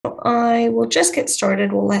I will just get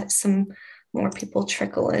started. We'll let some more people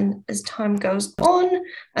trickle in as time goes on.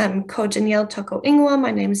 Ko Danielle Toko Ingwa.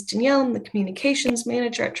 My name is Danielle. I'm the communications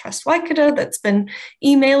manager at Trust Waikato that's been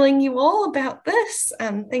emailing you all about this.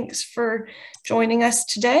 Thanks for joining us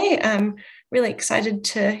today. I'm really excited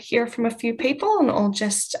to hear from a few people, and I'll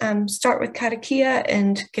just start with karakia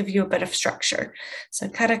and give you a bit of structure. So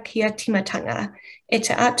karakia timatanga. E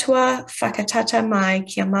te atua whakatata mai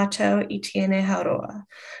kia mātou I tēnei hauroa.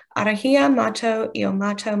 Arahia mātou I o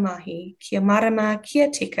mātou mahi, kia marama kia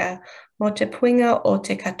tika, mo te puinga o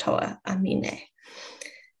te katoa. Amine.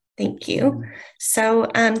 Thank you. So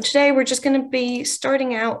today we're just going to be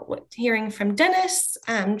starting out with hearing from Dennis,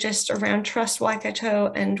 just around Trust Waikato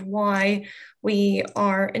and why we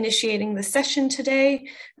are initiating the session today.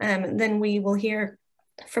 Then we will hear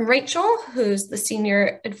from Rachel, who's the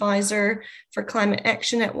Senior Advisor for Climate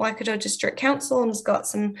Action at Waikato District Council and has got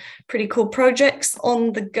some pretty cool projects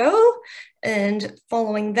on the go. And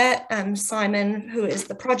following that, Simon, who is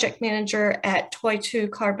the Project Manager at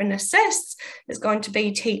Toitu Carbon Assess, is going to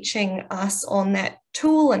be teaching us on that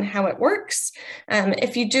tool and how it works.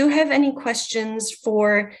 If you do have any questions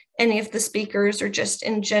for any of the speakers or just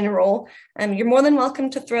in general, you're more than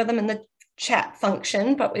welcome to throw them in the chat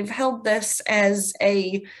function, but we've held this as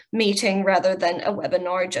a meeting rather than a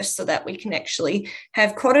webinar just so that we can actually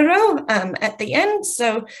have korero at the end.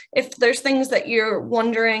 So if there's things that you're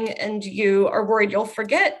wondering and you are worried you'll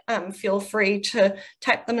forget, feel free to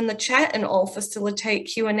type them in the chat and I'll facilitate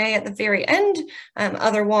Q&A at the very end.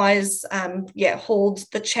 Otherwise, yeah, hold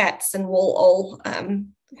the chats and we'll all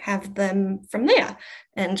have them from there.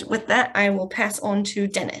 And with that, I will pass on to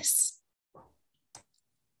Dennis.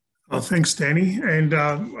 Well, thanks, Danny, and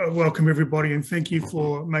welcome everybody, and thank you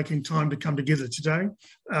for making time to come together today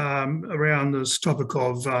around this topic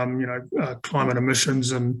of climate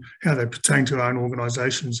emissions and how they pertain to our own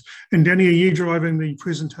organisations. And Danny, are you driving the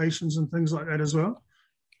presentations and things like that as well?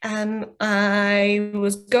 I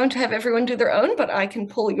was going to have everyone do their own, but I can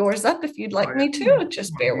pull yours up if you'd like me to.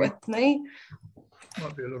 Just bear with me.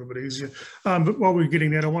 Might be a little bit easier. But while we're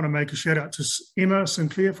getting that, I want to make a shout out to Emma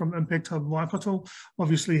Sinclair from Impact Hub Waikato,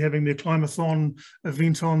 obviously having their Climathon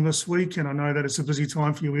event on this week. And I know that it's a busy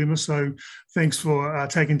time for you, Emma. So thanks for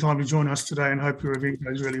taking time to join us today and hope your event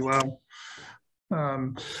goes really well.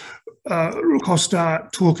 Look, I'll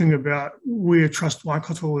start talking about where Trust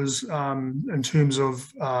Waikato is in terms of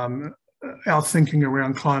our thinking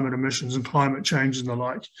around climate emissions and climate change and the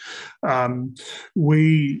like.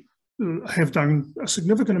 We have done a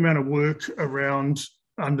significant amount of work around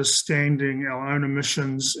understanding our own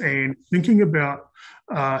emissions and thinking about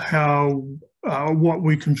what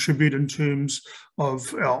we contribute in terms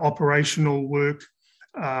of our operational work,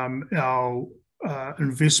 our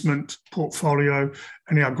investment portfolio,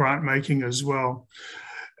 and our grant making as well.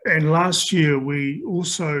 And last year we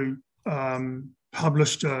also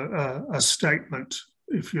published a statement,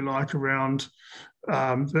 if you like, around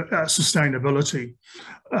sustainability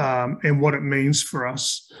and what it means for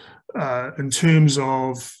us in terms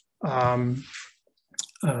of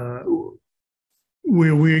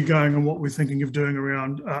where we're going and what we're thinking of doing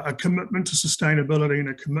around a commitment to sustainability and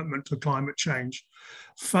a commitment to climate change.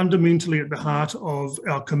 Fundamentally at the heart of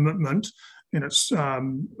our commitment, and it's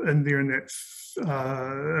in there in that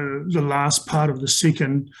the last part of the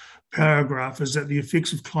second paragraph, is that the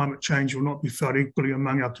effects of climate change will not be felt equally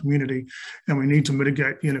among our community, and we need to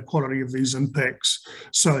mitigate the inequality of these impacts.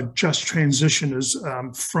 So just transition is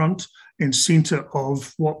front and centre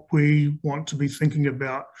of what we want to be thinking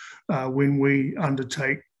about when we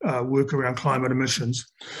undertake work around climate emissions.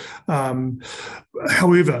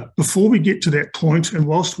 However, before we get to that point, and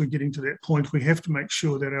whilst we're getting to that point, we have to make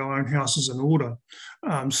sure that our own house is in order.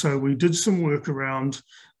 So we did some work around,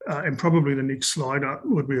 and probably the next slide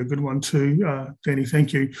would be a good one too, Danny,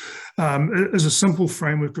 thank you, is a simple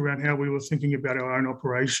framework around how we were thinking about our own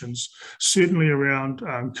operations, certainly around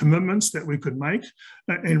commitments that we could make,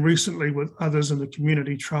 and recently with others in the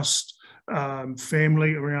community trust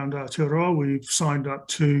family around Aotearoa, we've signed up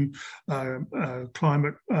to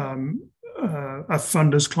climate, a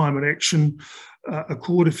funders climate action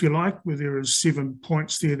accord, if you like, where there is 7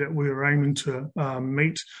 points there that we're aiming to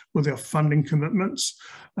meet with our funding commitments.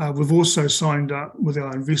 We've also signed up with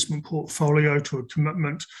our investment portfolio to a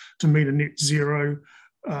commitment to meet a net zero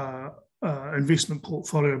investment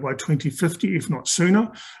portfolio by 2050, if not sooner.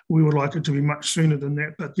 We would like it to be much sooner than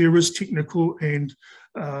that, but there is technical and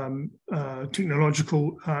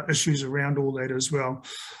technological issues around all that as well.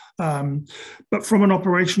 But from an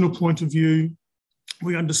operational point of view,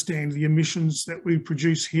 We understand the emissions that we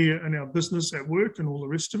produce here in our business at work and all the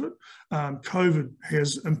rest of it. COVID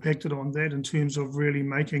has impacted on that in terms of really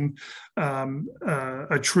making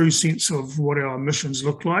a true sense of what our emissions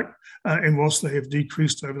look like. And whilst they have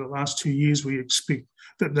decreased over the last 2 years, we expect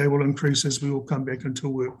that they will increase as we all come back into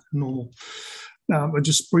work normal. I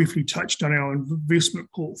just briefly touched on our investment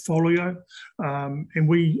portfolio, and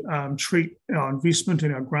we treat our investment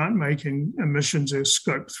and our grant-making emissions as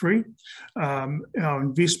Scope 3. Our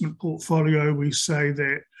investment portfolio, we say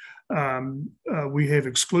that we have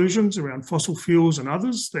exclusions around fossil fuels and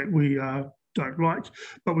others that we don't like,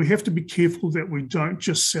 but we have to be careful that we don't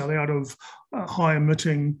just sell out of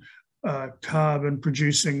high-emitting carbon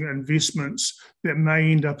producing investments that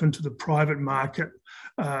may end up into the private market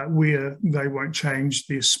where they won't change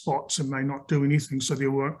their spots and may not do anything. So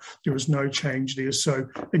there is no change there. So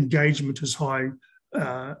engagement is high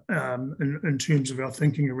in terms of our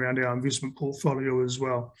thinking around our investment portfolio as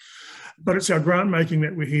well. But it's our grant making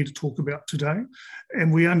that we're here to talk about today.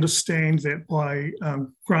 And we understand that by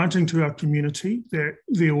granting to our community that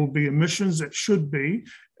there will be emissions that should be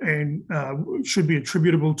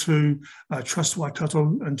attributable to Trust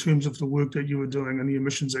Waikato in terms of the work that you are doing and the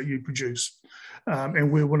emissions that you produce.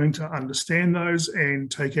 And we're willing to understand those and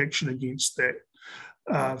take action against that.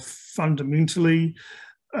 Fundamentally,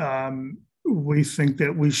 we think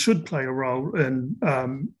that we should play a role in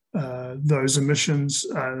those emissions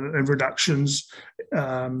and reductions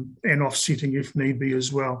and offsetting if need be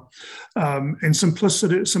as well. And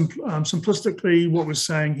simplistically, what we're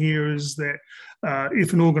saying here is that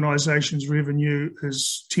if an organisation's revenue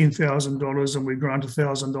is $10,000 and we grant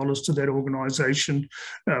 $1,000 to that organisation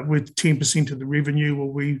with 10% of the revenue, well,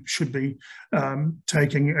 we should be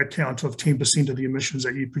taking account of 10% of the emissions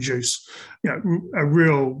that you produce. A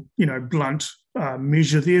real, blunt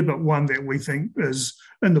measure there, but one that we think is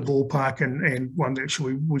in the ballpark and one that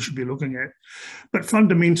we should be looking at. But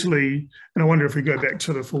fundamentally, and I wonder if we go back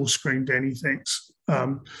to the full screen, Danny, thanks.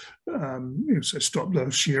 So stop the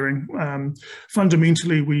sharing.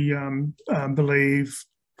 Fundamentally, we believe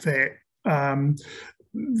that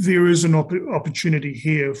there is an opportunity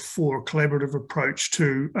here for a collaborative approach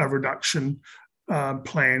to a reduction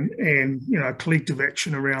plan, and collective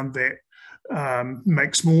action around that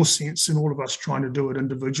makes more sense than all of us trying to do it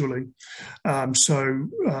individually.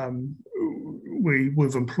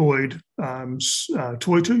 We've employed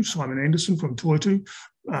Toitu, Simon Anderson from Toitu,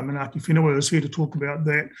 Manaki Whenua is here to talk about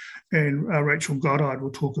that, and Rachel Goddard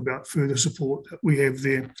will talk about further support that we have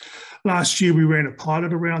there. Last year we ran a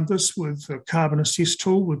pilot around this with a carbon assess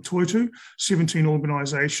tool with Toitu. 17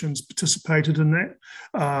 organisations participated in that,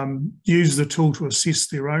 used the tool to assess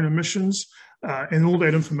their own emissions, and all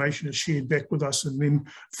that information is shared back with us, and then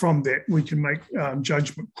from that we can make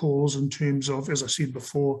judgment calls in terms of, as I said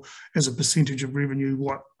before, as a percentage of revenue,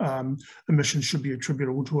 what emissions should be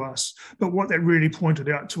attributable to us. But what that really pointed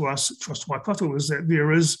out to us at Trust Waikato is that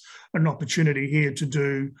there is an opportunity here to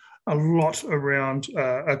do a lot around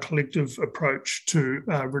a collective approach to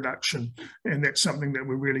reduction, and that's something that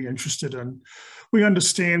we're really interested in. We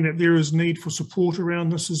understand that there is need for support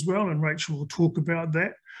around this as well, and Rachel will talk about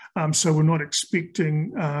that. So we're not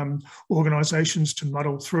expecting organisations to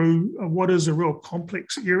muddle through what is a real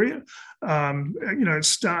complex area. It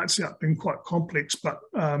starts out being quite complex, but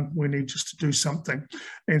we need just to do something.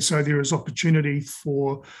 And so there is opportunity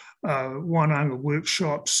for wānanga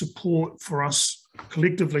workshop support for us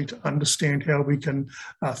collectively to understand how we can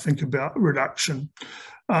think about reduction.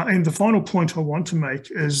 And the final point I want to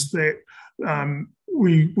make is that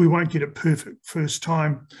we won't get it perfect first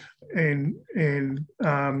time, and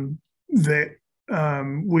that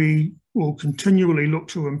we will continually look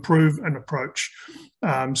to improve an approach.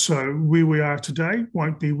 So where we are today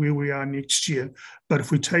won't be where we are next year, but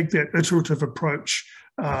if we take that iterative approach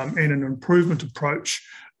and an improvement approach,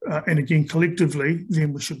 and again collectively,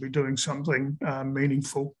 then we should be doing something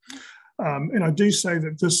meaningful. And I do say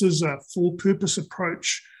that this is a for-purpose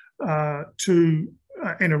approach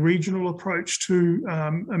and a regional approach to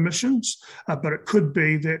emissions, but it could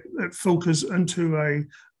be that it filters into a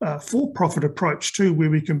for-profit approach too, where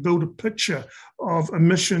we can build a picture of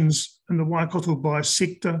emissions in the Waikato by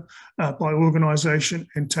sector, by organisation,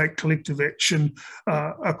 and take collective action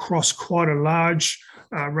across quite a large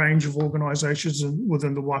range of organisations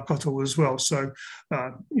within the Waikato as well. So,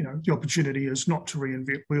 the opportunity is not to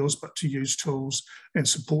reinvent wheels, but to use tools and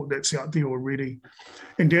support that's out there already.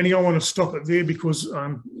 And Danny, I want to stop it there because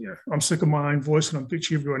I'm sick of my own voice, and I'm bet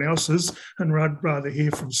you everyone else is, and I'd rather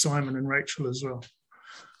hear from Simon and Rachel as well.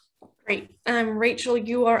 Great. Rachel,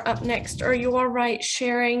 you are up next. Are you all right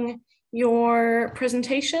sharing your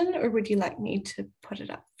presentation, or would you like me to put it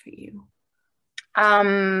up for you?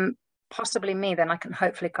 Possibly me, then I can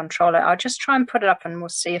hopefully control it. I'll just try and put it up and we'll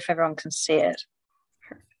see if everyone can see it.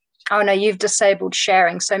 Oh no, you've disabled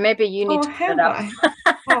sharing, so maybe you need to put it up.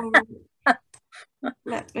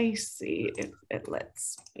 Let me see if it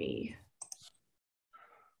lets me.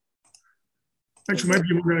 Actually, maybe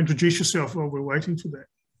you want to introduce yourself while we're waiting for that.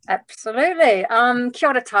 Absolutely. Kia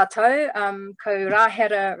ora tātou, ko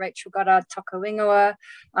Rahera Rachel Goddard toko ingoa,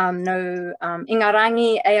 no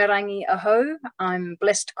ingarangi, earangi aho. I'm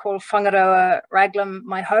blessed to call Whangaroa Raglan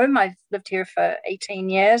my home. I've lived here for 18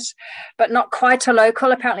 years, but not quite a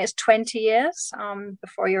local. Apparently it's 20 years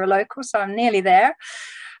before you're a local, so I'm nearly there.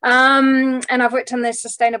 And I've worked in the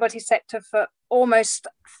sustainability sector for almost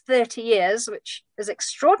 30 years, which is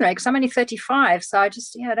extraordinary because I'm only 35. So I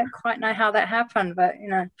just, I don't quite know how that happened, but,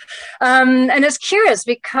 and it's curious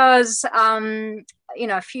because,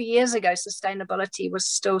 a few years ago, sustainability was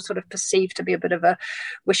still sort of perceived to be a bit of a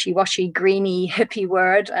wishy-washy, greeny, hippie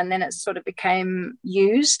word. And then it sort of became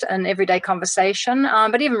used in everyday conversation.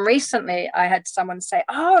 But even recently, I had someone say,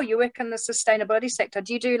 oh, you work in the sustainability sector.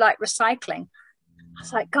 Do you do like recycling? I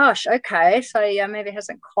was like, gosh, okay. So yeah, maybe it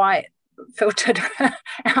hasn't quite filtered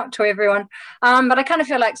out to everyone. But I kind of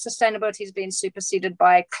feel like sustainability has been superseded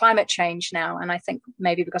by climate change now. And I think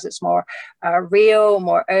maybe because it's more real,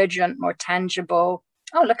 more urgent, more tangible.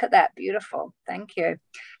 Oh, look at that. Beautiful. Thank you.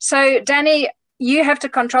 So Danny, you have to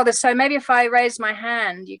control this. So maybe if I raise my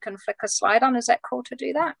hand, you can flick a slide on. Is that cool to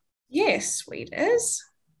do that? Yes, sweet is.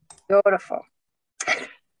 Beautiful.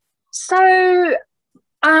 So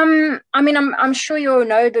I'm sure you all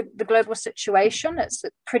know the global situation. It's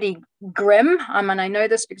pretty grim. And I know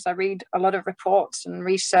this because I read a lot of reports and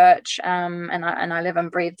research, and I live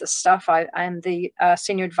and breathe this stuff. I am the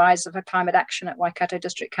senior advisor for climate action at Waikato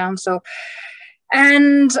District Council.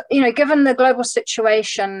 And, given the global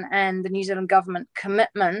situation and the New Zealand government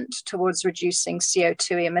commitment towards reducing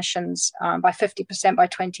CO2 emissions by 50% by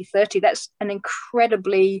 2030, that's an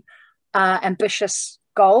incredibly ambitious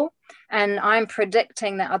goal. And I'm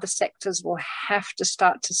predicting that other sectors will have to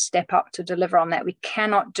start to step up to deliver on that. We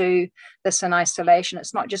cannot do this in isolation.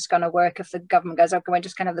 It's not just going to work if the government goes, okay, we're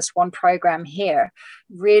just going to have this one program here.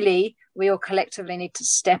 Really, we all collectively need to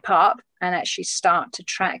step up and actually start to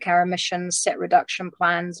track our emissions, set reduction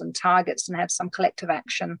plans and targets, and have some collective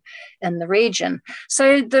action in the region.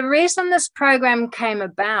 So the reason this program came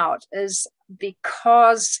about is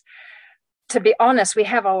because, to be honest, we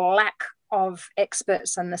have a lack of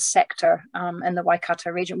experts in the sector in the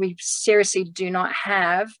Waikato region. We seriously do not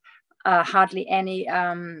have hardly any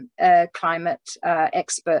climate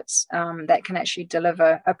experts that can actually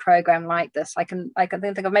deliver a program like this. I can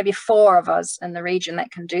think of maybe 4 of us in the region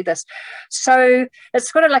that can do this. So it's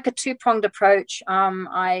sort of like a 2-pronged approach.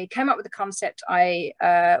 I came up with the concept. I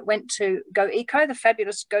went to Go Eco, the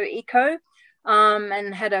fabulous Go Eco,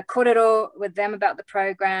 and had a kōrero with them about the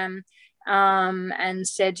program. And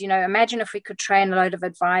said, imagine if we could train a load of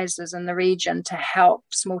advisors in the region to help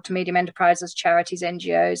small to medium enterprises, charities,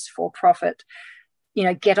 NGOs, for-profit,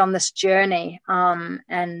 get on this journey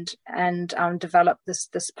and develop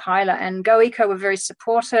this pilot. And Go Eco were very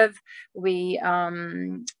supportive. We,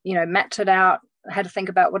 mapped it out, had to think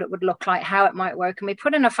about what it would look like, how it might work. And we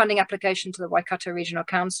put in a funding application to the Waikato Regional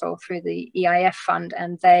Council through the EIF fund,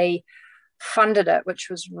 and they funded it, which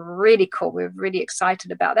was really cool. We were really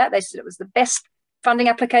excited about that. They said it was the best funding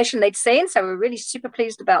application they'd seen, so we're really super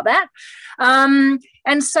pleased about that.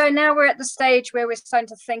 And so now we're at the stage where we're starting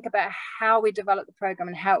to think about how we develop the program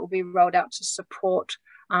and how it will be rolled out to support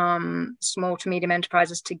small to medium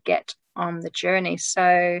enterprises to get on the journey.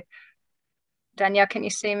 So Danielle, can you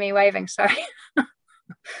see me waving? Sorry.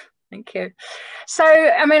 Thank you. So,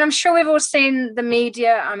 I'm sure we've all seen the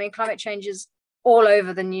media. Climate change is all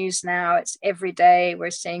over the news now. It's every day. We're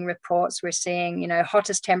seeing reports. We're seeing,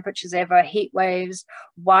 hottest temperatures ever, heat waves,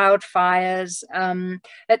 wildfires.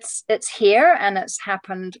 It's here, and it's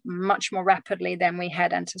happened much more rapidly than we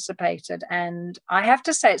had anticipated. And I have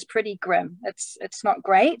to say, it's pretty grim. It's not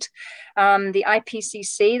great. The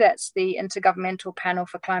IPCC, that's the Intergovernmental Panel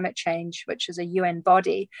for Climate Change, which is a UN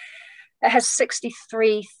body, it has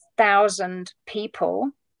 63,000 people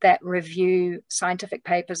that review scientific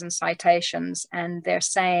papers and citations, and they're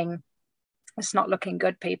saying it's not looking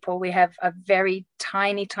good, people. We have a very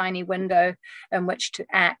tiny, tiny window in which to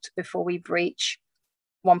act before we breach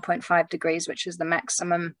 1.5 degrees, which is the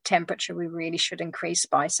maximum temperature we really should increase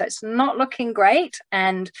by. So it's not looking great,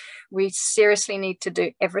 and we seriously need to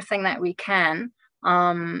do everything that we can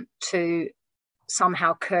to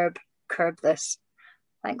somehow curb this.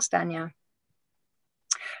 Thanks, Danielle.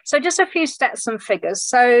 So just a few stats and figures.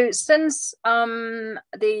 So since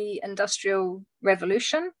the Industrial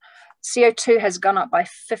Revolution, CO2 has gone up by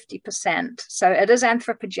 50%. So it is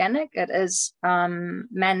anthropogenic. It is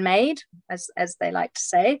man-made, as they like to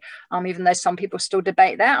say, even though some people still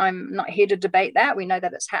debate that. I'm not here to debate that. We know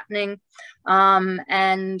that it's happening.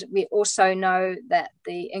 And we also know that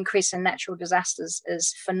the increase in natural disasters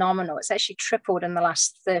is phenomenal. It's actually tripled in the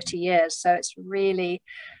last 30 years. So it's really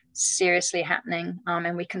seriously happening.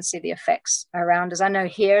 And we can see the effects around us. I know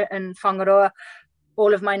here in Whangaroa,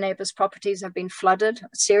 all of my neighbors' properties have been flooded,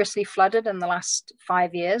 seriously flooded in the last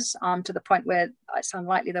 5 years, to the point where it's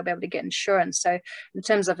unlikely they'll be able to get insurance. So in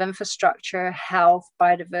terms of infrastructure, health,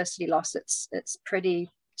 biodiversity loss, it's pretty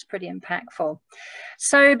impactful.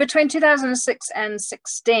 So between 2006 and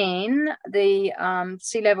 16, the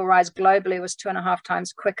sea level rise globally was 2.5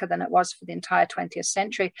 times quicker than it was for the entire 20th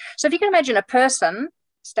century. So if you can imagine a person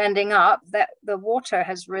standing up, that the water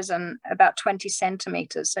has risen about 20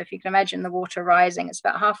 centimeters. So if you can imagine the water rising, it's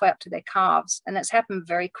about halfway up to their calves, and it's happened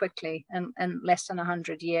very quickly in less than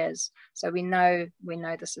 100 years. So we know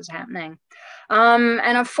this is happening. And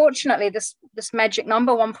unfortunately, this magic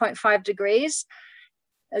number, 1.5 degrees,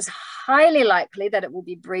 is highly likely that it will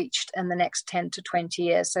be breached in the next 10 to 20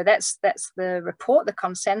 years. So that's the report, the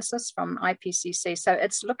consensus from IPCC. So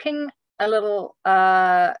it's looking a little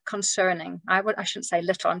concerning. I shouldn't say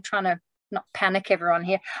little. I'm trying to not panic everyone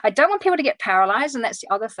here. I don't want people to get paralyzed, and that's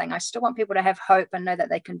the other thing. I still want people to have hope and know that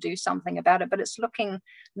they can do something about it, but it's looking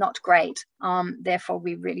not great. Therefore,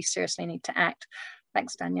 we really seriously need to act.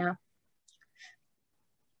 Thanks, Danielle.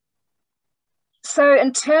 So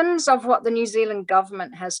in terms of what the New Zealand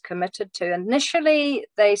government has committed to, initially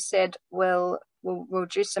they said we'll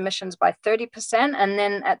reduce emissions by 30%. And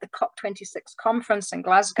then at the COP26 conference in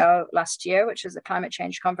Glasgow last year, which is the climate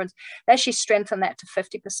change conference, they actually strengthened that to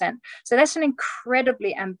 50%. So that's an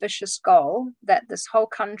incredibly ambitious goal, that this whole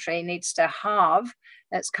country needs to halve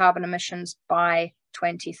its carbon emissions by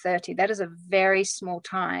 2030. That is a very small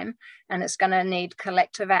time, and it's going to need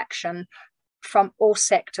collective action from all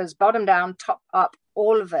sectors, bottom down, top up,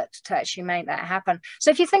 all of it, to actually make that happen.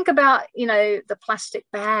 So if you think about, the plastic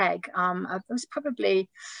bag, it was probably,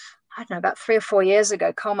 I don't know, about 3 or 4 years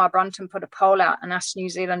ago, Colmar Brunton put a poll out and asked New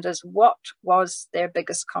Zealanders what was their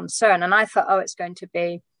biggest concern. And I thought, it's going to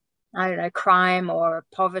be, I don't know, crime or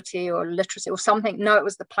poverty or literacy or something. No, it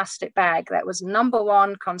was the plastic bag. That was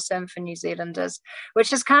 #1 concern for New Zealanders,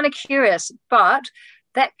 which is kind of curious. But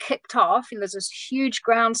that kicked off, there's this huge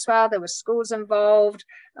groundswell. There were schools involved,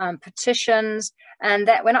 petitions, and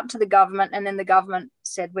that went up to the government, and then the government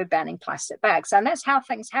said, we're banning plastic bags. And that's how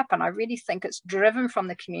things happen. I really think it's driven from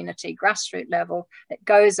the community, grassroots level. It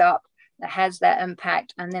goes up, it has that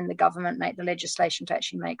impact, and then the government make the legislation to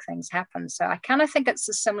actually make things happen. So I kind of think it's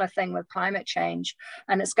a similar thing with climate change,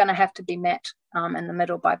 and it's going to have to be met in the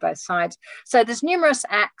middle by both sides. So there's numerous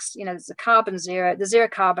acts, there's the Zero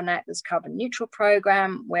Carbon Act, there's Carbon Neutral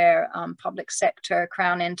Program, where public sector,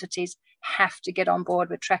 Crown entities have to get on board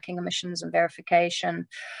with tracking emissions and verification.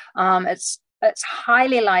 It's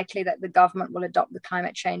highly likely that the government will adopt the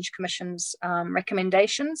Climate Change Commission's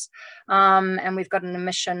recommendations. And we've got an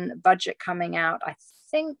emission budget coming out, I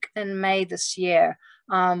think, in May this year.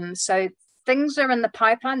 So things are in the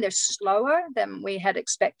pipeline. They're slower than we had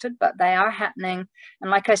expected, but they are happening. And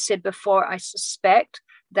like I said before, I suspect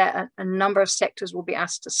that a number of sectors will be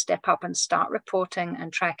asked to step up and start reporting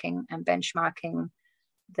and tracking and benchmarking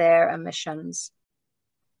their emissions.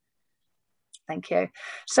 Thank you.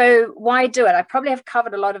 So why do it? I probably have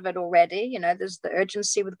covered a lot of it already. There's the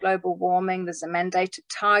urgency with global warming. There's the mandated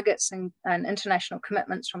targets and international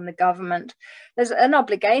commitments from the government. There's an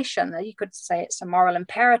obligation. You could say it's a moral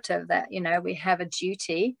imperative that, we have a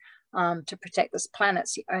duty to protect this planet.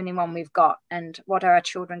 It's the only one we've got. And what are our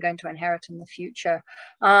children going to inherit in the future?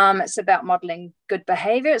 It's about modeling good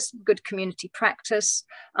behavior. It's good community practice.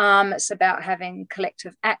 It's about having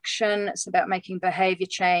collective action. It's about making behavior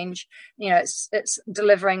change. It's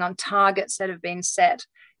delivering on targets that have been set.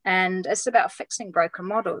 And it's about fixing broken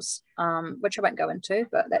models, which I won't go into,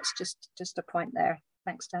 but that's just a point there.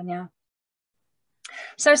 Thanks, Danielle.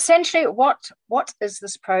 So essentially, what is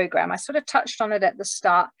this program? I sort of touched on it at the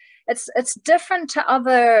start. It's different to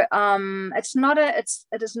other.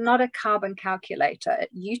 It is not a carbon calculator. It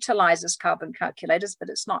utilizes carbon calculators, but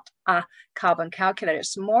it's not a carbon calculator.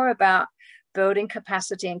 It's more about building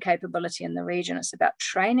capacity and capability in the region. It's about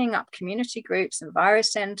training up community groups, enviro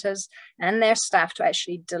centers, and their staff to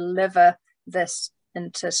actually deliver this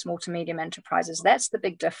into small to medium enterprises. That's the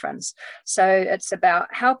big difference. So it's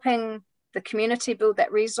about helping the community build that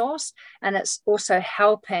resource, and it's also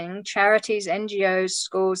helping charities, NGOs,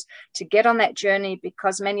 schools to get on that journey,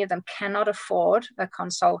 because many of them cannot afford a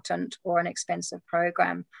consultant or an expensive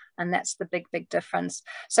program. And that's the big difference.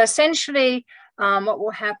 So essentially, what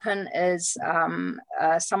will happen is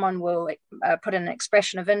someone will put in an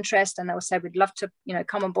expression of interest, and they will say, we'd love to,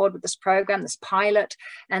 come on board with this program, this pilot,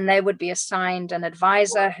 and they would be assigned an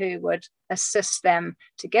advisor who would assist them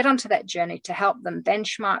to get onto that journey, to help them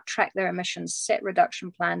benchmark, track their emissions, set reduction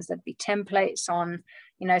plans. There'd be templates on,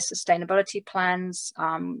 sustainability plans,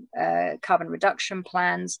 carbon reduction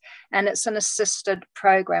plans, and it's an assisted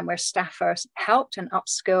program where staff are helped and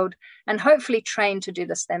upskilled and hopefully trained to do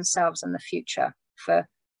this themselves in the future for,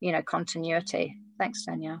 continuity. Thanks,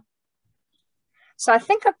 Danielle. So I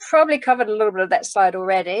think I've probably covered a little bit of that slide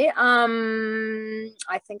already.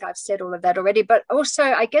 I think I've said all of that already, but also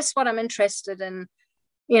I guess what I'm interested in,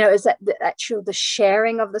 is that the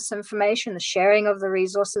sharing of this information, the sharing of the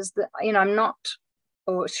resources that, I'm not,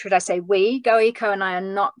 or should I say we, GoEco and I are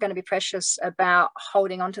not going to be precious about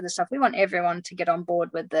holding on to this stuff. We want everyone to get on board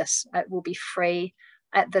with this. It will be free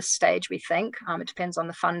at this stage, we think. It depends on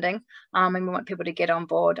the funding. And we want people to get on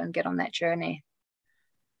board and get on that journey.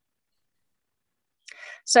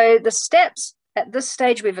 So the steps at this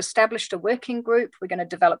stage, we've established a working group. We're going to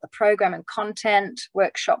develop the program and content,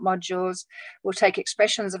 workshop modules. We'll take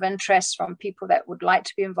expressions of interest from people that would like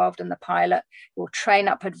to be involved in the pilot. We'll train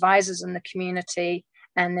up advisors in the community,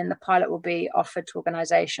 and then the pilot will be offered to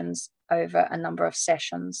organizations over a number of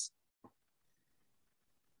sessions.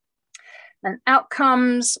 And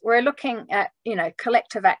outcomes, we're looking at,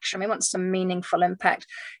 collective action. We want some meaningful impact,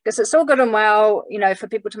 because it's all good and well, for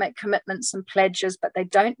people to make commitments and pledges, but they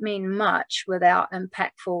don't mean much without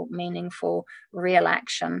impactful, meaningful, real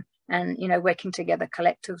action and, working together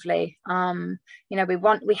collectively.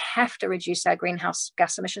 We have to reduce our greenhouse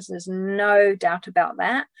gas emissions. There's no doubt about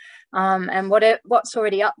that. And what's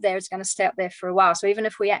already up there is going to stay up there for a while. So even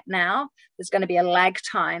if we act now, there's going to be a lag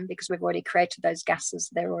time because we've already created those gases.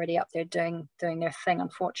 They're already up there doing their thing,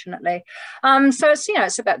 unfortunately. So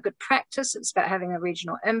it's about good practice. It's about having a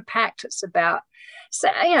regional impact. It's about,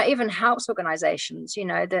 even helps organizations,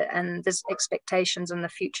 and there's expectations in the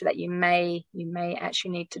future that you may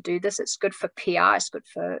actually need to do this. It's good for PR. It's good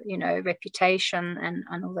for, reputation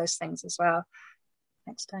and all those things as well.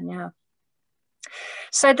 Thanks, Danielle.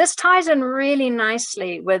 So this ties in really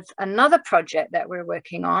nicely with another project that we're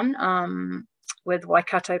working on with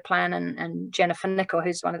Waikato Plan and Jennifer Nicol,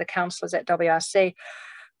 who's one of the councillors at WRC.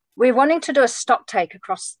 We're wanting to do a stock take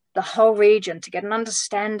across the whole region to get an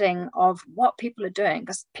understanding of what people are doing,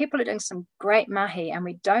 because people are doing some great mahi and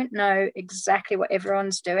we don't know exactly what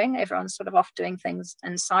everyone's doing. Everyone's sort of off doing things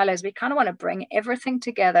in silos. We kind of want to bring everything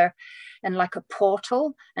together in like a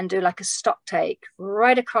portal and do like a stock take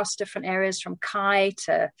right across different areas, from Kai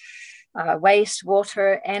to waste,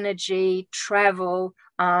 water, energy, travel,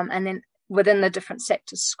 and then within the different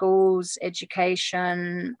sectors, schools,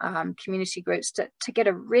 education, community groups, to get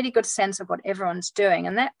a really good sense of what everyone's doing.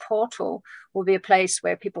 And that portal will be a place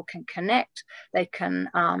where people can connect, they can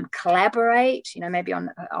collaborate, maybe on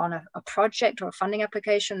a project or a funding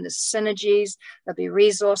application. There's synergies, there'll be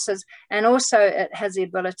resources, and also it has the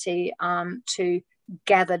ability to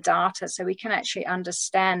gather data so we can actually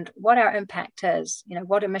understand what our impact is,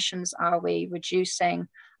 what emissions are we reducing,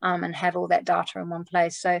 and have all that data in one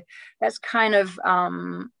place. So that's kind of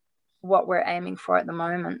what we're aiming for at the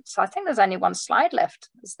moment. So I think there's only one slide left.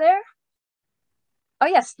 Is there? Oh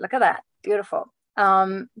yes, look at that. Beautiful.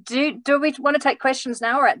 Do we want to take questions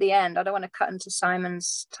now or at the end? I don't want to cut into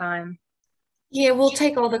Simon's time. Yeah, we'll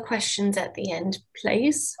take all the questions at the end,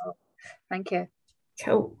 please. Thank you.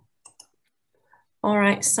 Cool. All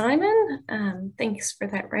right, Simon, thanks for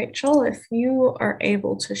that, Rachel. If you are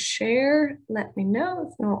able to share, let me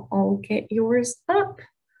know. If not, I'll get yours up.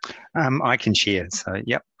 I can share, so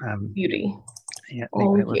yep. Beauty. Yeah,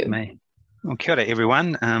 leave that with me. Well, kia ora,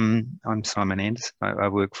 everyone. I'm Simon Anderson. I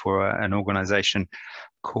work for an organisation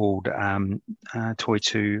called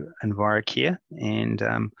Toitu EnviroCare,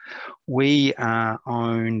 and we are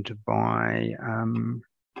owned by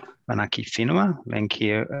Manaki Whenua,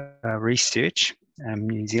 Landcare Research,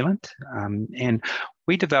 New Zealand, and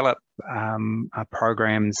we develop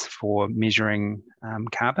programs for measuring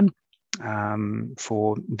carbon,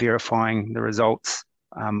 for verifying the results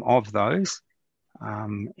of those,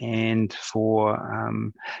 and for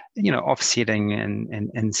offsetting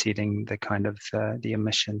and insetting the kind of the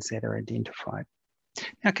emissions that are identified.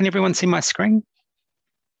 Now, can everyone see my screen?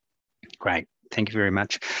 Great. Thank you very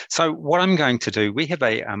much. So what I'm going to do, we have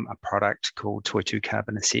a product called Toitu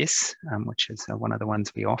Carbon Assess, which is one of the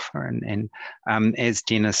ones we offer. And as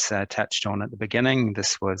Dennis touched on at the beginning,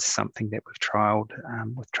 this was something that we've trialled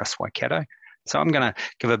with Trust Waikato. So I'm going to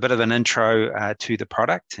give a bit of an intro to the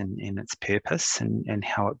product and its purpose and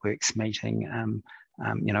how it works, meeting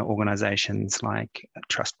organisations like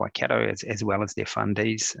Trust Waikato as well as their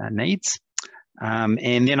fundees' needs.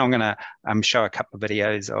 And then I'm going to show a couple of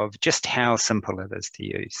videos of just how simple it is to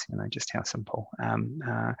use, just how simple.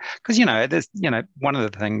 Because, there's, one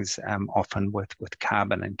of the things often with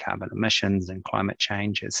carbon and carbon emissions and climate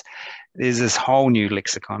change is there's this whole new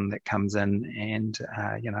lexicon that comes in, and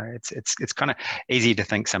it's kind of easy to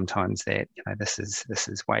think sometimes that this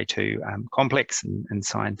is way too complex and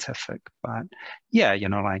scientific. But yeah,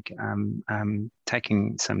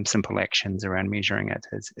 taking some simple actions around measuring it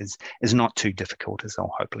is not too difficult, as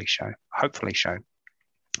I'll hopefully show.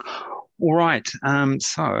 All right,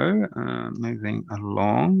 so moving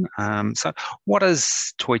along. So what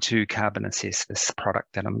is Toitū Carbon Assess, this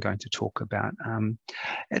product that I'm going to talk about?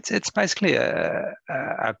 It's basically a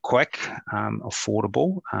quick,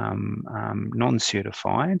 affordable,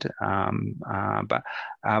 non-certified, but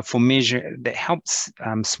for measure that helps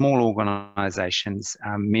small organisations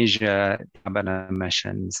measure carbon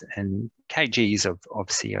emissions in kgs of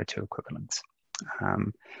CO2 equivalents.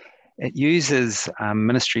 It uses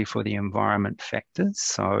Ministry for the Environment factors.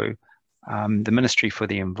 So the Ministry for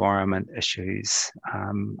the Environment issues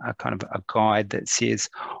a kind of a guide that says,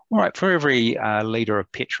 all right, for every litre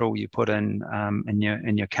of petrol you put in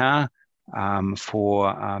your car,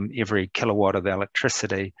 for every kilowatt of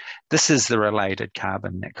electricity, this is the related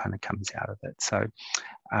carbon that kind of comes out of it. So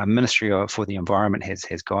Ministry for the Environment has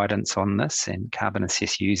guidance on this, and Carbon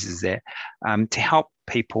Assess uses that to help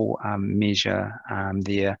people measure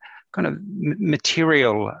their kind of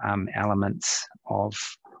material elements of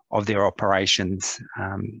their operations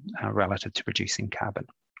relative to producing carbon.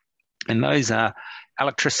 And those are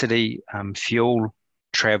electricity, fuel,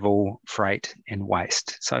 travel, freight, and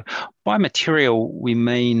waste. So by material, we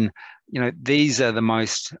mean, these are the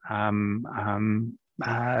most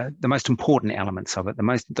important elements of it,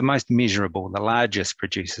 the most measurable, the largest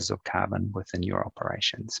producers of carbon within your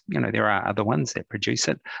operations. There are other ones that produce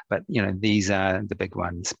it, but these are the big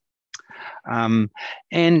ones. And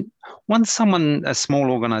once a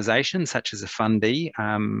small organisation such as a fundee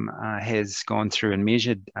has gone through and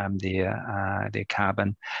measured their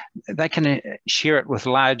carbon, they can share it with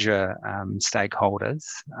larger stakeholders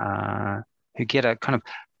who get a kind of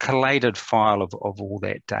collated file of all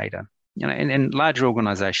that data. And larger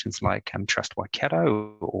organisations like Trust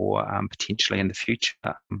Waikato, or potentially in the future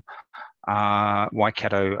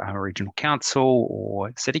Waikato Regional Council,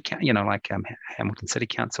 or City, like Hamilton City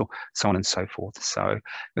Council, so on and so forth. So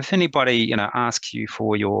if anybody asks you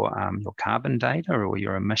for your carbon data or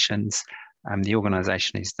your emissions, the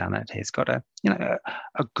organisation who's done it has got a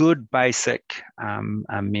good basic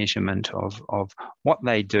measurement of what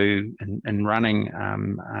they do in running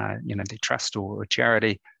their trust or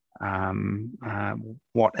charity,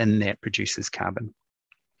 what in that produces carbon.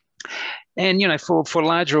 And for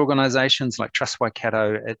larger organisations like Trust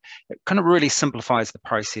Waikato, it kind of really simplifies the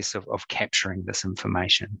process of capturing this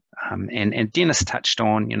information. And Dennis touched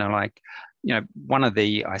on, one of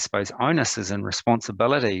the, I suppose, onuses and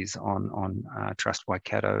responsibilities on Trust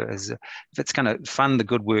Waikato is if it's going to fund the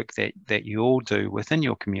good work that you all do within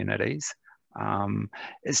your communities,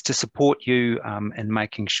 is to support you in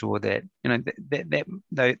making sure that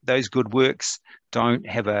those good works don't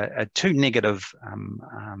have a too negative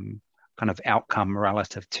kind of outcome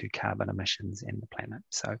relative to carbon emissions and the planet.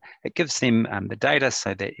 So it gives them the data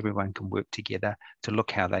so that everyone can work together to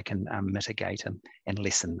look how they can mitigate and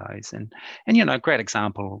lessen those. And a great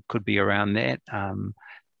example could be around that.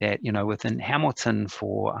 That within Hamilton,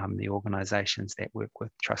 for the organisations that work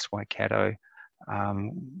with Trust Waikato,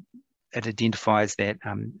 it identifies that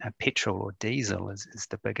petrol or diesel is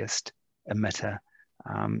the biggest emitter.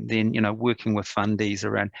 Then working with fundees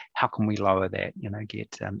around how can we lower that,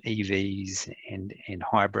 get EVs and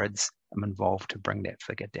hybrids involved to bring that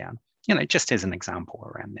figure down, just as an example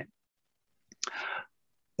around that.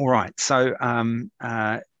 All right, so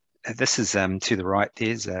this is to the right.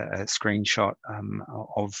 There's a screenshot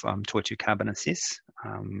of Toitū Carbon Assess,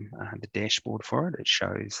 the dashboard for it. It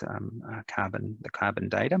shows the carbon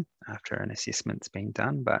data after an assessment's been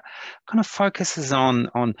done, but kind of focuses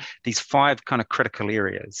on these 5 kind of critical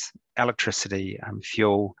areas: electricity,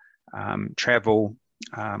 fuel, travel,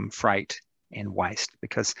 freight, and waste.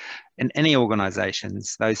 Because in any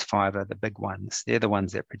organisations, those 5 are the big ones. They're the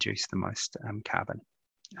ones that produce the most carbon.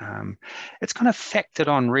 It's kind of factored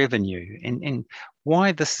on revenue, and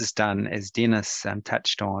why this is done, as Dennis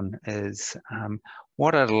touched on, is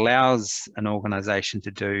what it allows an organisation to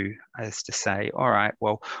do is to say, all right,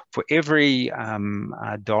 well, for every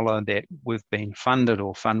dollar that we've been funded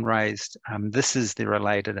or fundraised, this is the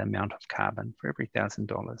related amount of carbon for every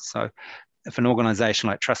 $1,000. So if an organisation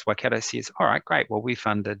like Trust Waikato says, all right, great, well, we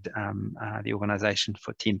funded the organisation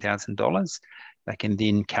for $10,000, they can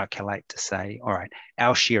then calculate to say, all right,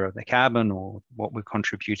 our share of the carbon or what we're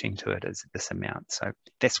contributing to it is this amount. So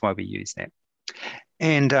that's why we use that.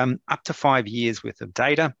 And up to 5 years worth of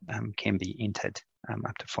data can be entered.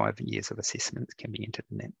 Up to 5 years of assessments can be entered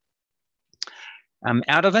in that.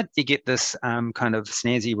 Out of it, you get this kind of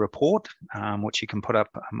snazzy report, which you can put up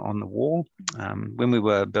on the wall. When we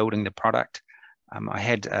were building the product, I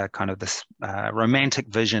had kind of this romantic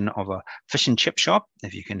vision of a fish and chip shop,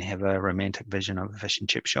 if you can have a romantic vision of a fish and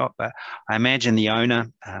chip shop. But I imagine the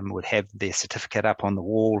owner would have their certificate up on the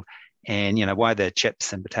wall, and, you know, while the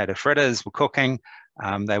chips and potato fritters were cooking,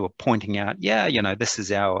 they were pointing out, yeah, you know, this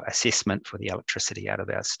is our assessment for the electricity out of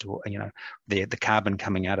our store, you know, the carbon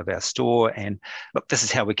coming out of our store. And look, this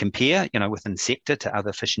is how we compare, you know, within sector to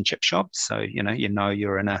other fish and chip shops. So, you know,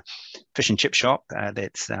 you're in a fish and chip shop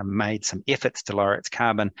that's made some efforts to lower its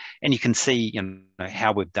carbon. And you can see, you know,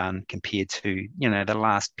 how we've done compared to, you know, the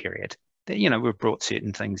last period. That, you know, we've brought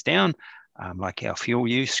certain things down. Like our fuel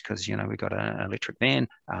use, because, you know, we've got an electric van,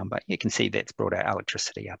 but you can see that's brought our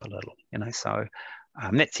electricity up a little, you know, so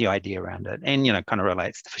that's the idea around it. And, you know, kind of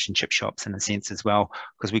relates to fish and chip shops in a sense as well,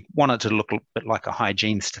 because we want it to look a bit like a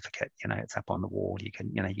hygiene certificate. You know, it's up on the wall. You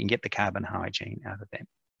can get the carbon hygiene out of that.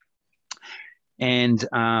 And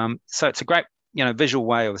so it's a great, you know, visual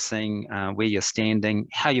way of seeing where you're standing,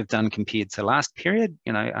 how you've done compared to last period,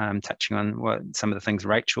 you know, touching on what some of the things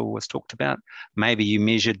Rachel was talked about. Maybe you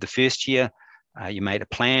measured the first year, you made a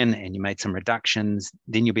plan and you made some reductions,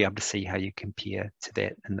 then you'll be able to see how you compare to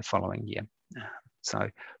that in the following year. So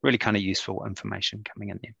really kind of useful information coming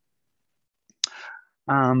in there.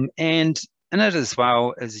 And in it as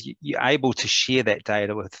well is you're able to share that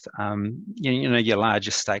data with you know, your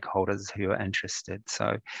largest stakeholders who are interested.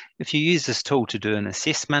 So if you use this tool to do an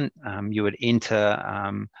assessment, you would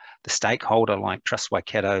enter the stakeholder like Trust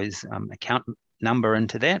Waikato's account number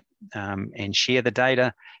into that and share the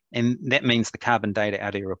data. And that means the carbon data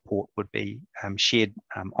out of your report would be shared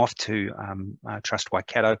off to Trust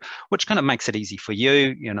Waikato, which kind of makes it easy for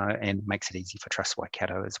you, you know, and makes it easy for Trust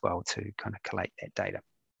Waikato as well to kind of collate that data.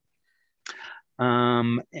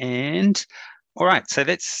 And all right, so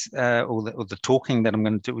that's all the talking that I'm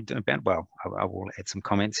going to do about. Well, I will add some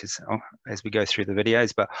comments as we go through the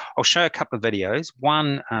videos, but I'll show a couple of videos.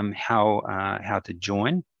 One, how to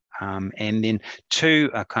join, and then two,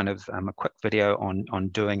 kind of a quick video on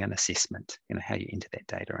doing an assessment. You know, how you enter that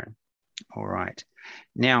data in. All right.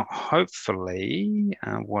 Now, hopefully,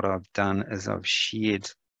 what I've done is I've shared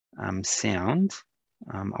sound.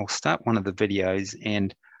 I'll start one of the videos,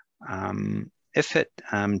 and if it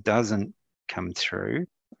doesn't come through,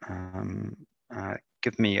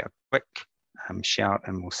 give me a quick shout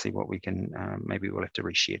and we'll see what we can, maybe we'll have to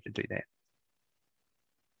reshare to do that.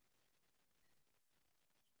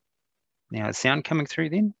 Now, is sound coming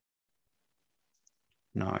through then?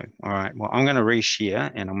 No. All right. Well, I'm going to reshare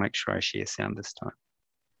and I'll make sure I share sound this time.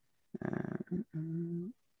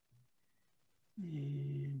 And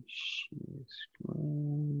share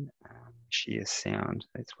screen, share sound.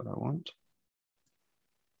 That's what I want.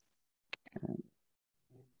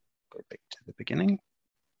 Go back to the beginning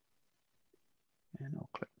and I'll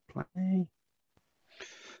click play.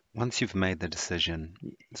 Once you've made the decision,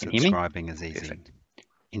 subscribing is easy. Perfect.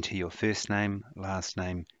 Enter your first name, last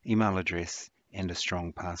name, email address, and a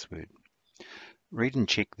strong password. Read and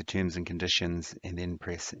check the terms and conditions and then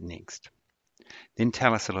press next. Then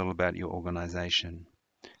tell us a little about your organisation,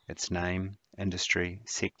 its name, industry,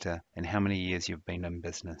 sector, and how many years you've been in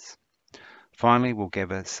business. Finally, we'll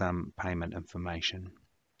gather some payment information.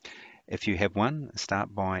 If you have one,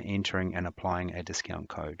 start by entering and applying a discount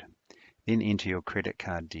code. Then enter your credit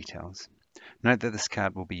card details. Note that this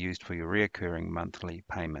card will be used for your recurring monthly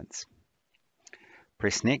payments.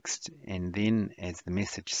 Press next, and then, as the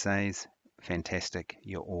message says, fantastic,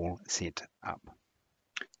 you're all set up.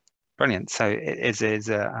 Brilliant. So as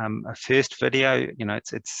a first video, you know,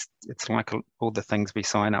 it's like all the things we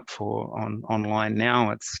sign up for online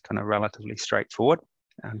now. It's kind of relatively straightforward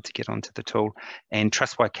to get onto the tool. And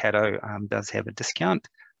Trust Waikato does have a discount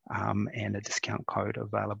and a discount code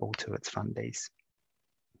available to its fundees.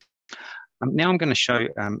 Now I'm going to show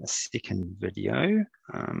a second video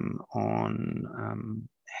on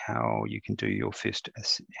how you can do your first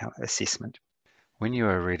assessment. When you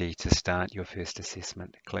are ready to start your first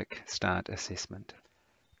assessment, click Start Assessment.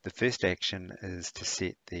 The first action is to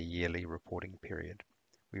set the yearly reporting period.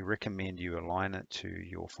 We recommend you align it to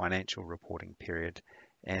your financial reporting period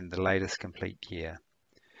and the latest complete year,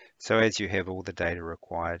 so as you have all the data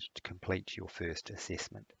required to complete your first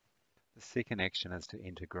assessment. The second action is to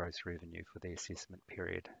enter gross revenue for the assessment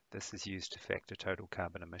period. This is used to factor total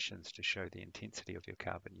carbon emissions to show the intensity of your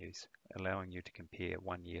carbon use, allowing you to compare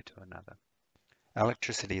one year to another.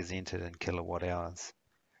 Electricity is entered in kilowatt hours.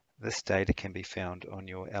 This data can be found on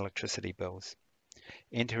your electricity bills.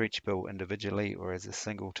 Enter each bill individually or as a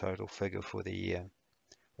single total figure for the year,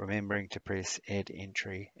 remembering to press Add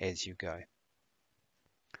Entry as you go.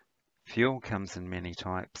 Fuel comes in many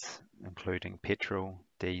types, including petrol,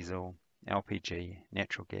 diesel, LPG,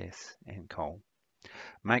 natural gas, and coal.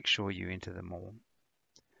 Make sure you enter them all.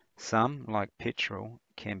 Some, like petrol,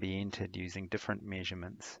 can be entered using different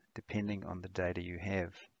measurements depending on the data you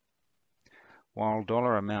have. While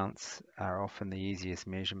dollar amounts are often the easiest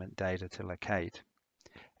measurement data to locate,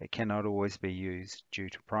 it cannot always be used due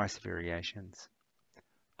to price variations.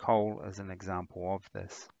 Coal is an example of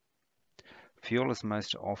this. Fuel is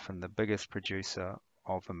most often the biggest producer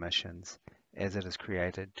of emissions as it is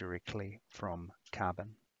created directly from carbon.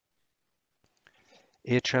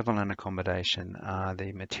 Air travel and accommodation are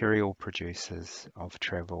the material producers of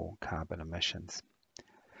travel carbon emissions.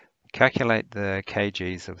 Calculate the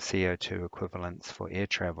kgs of CO2 equivalents for air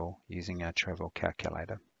travel using our travel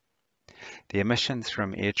calculator. The emissions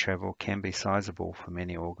from air travel can be sizable for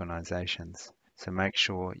many organisations, so make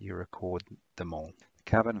sure you record them all.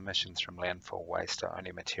 Carbon emissions from landfill waste are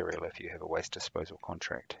only material if you have a waste disposal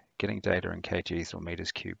contract. Getting data in kgs or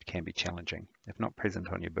meters cubed can be challenging. If not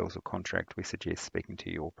present on your bills or contract, we suggest speaking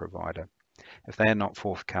to your provider. If they are not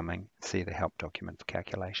forthcoming, see the help document for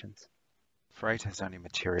calculations. Freight is only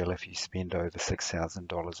material if you spend over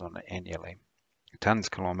 $6,000 on it annually. Tonnes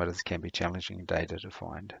kilometres can be challenging data to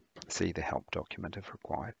find. See the help document if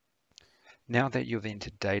required. Now that you've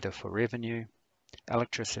entered data for revenue,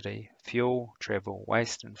 electricity, fuel, travel,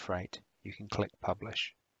 waste and freight, you can click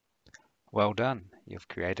Publish. Well done, you've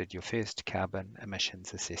created your first carbon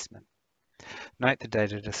emissions assessment. Note the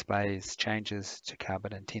data displays changes to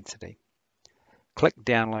carbon intensity. Click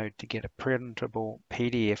Download to get a printable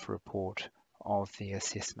PDF report of the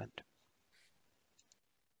assessment.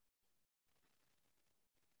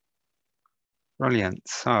 Brilliant,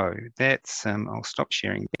 so that's, I'll stop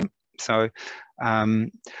sharing them. So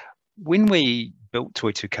when we built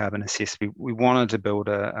Toitū Carbon Assess, we wanted to build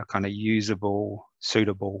a kind of usable,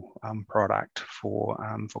 suitable product for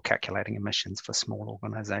calculating emissions for small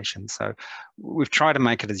organisations. So we've tried to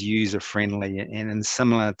make it as user-friendly and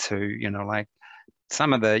similar to, like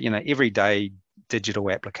some of the, everyday digital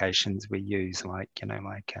applications we use, like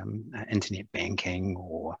internet banking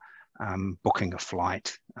or booking a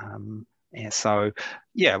flight. And so,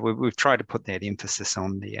 yeah, we've tried to put that emphasis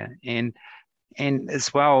on there. And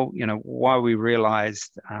as well, while we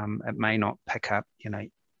realised it may not pick up,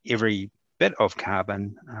 every bit of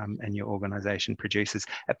carbon in your organisation produces,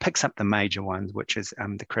 it picks up the major ones, which is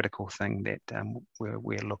the critical thing that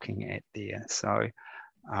we're looking at there. So,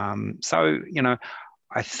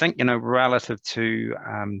 I think, relative to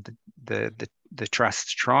the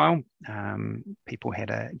Trust trial, people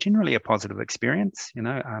had generally a positive experience.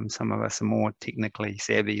 Some of us are more technically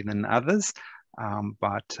savvy than others.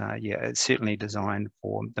 But yeah, it's certainly designed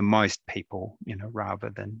for the most people, rather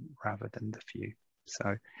than the few.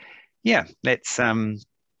 So yeah, that's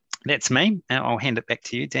me. I'll hand it back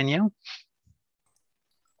to you, Danielle.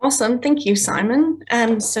 Awesome, thank you, Simon.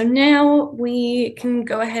 So now we can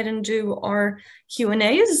go ahead and do our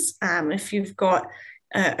Q&As. If you've got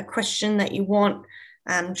a question that you want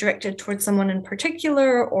directed towards someone in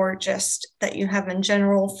particular, or just that you have in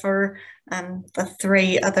general for the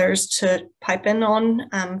three others to pipe in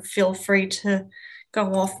on, feel free to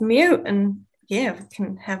go off mute and yeah, we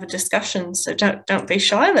can have a discussion. So don't be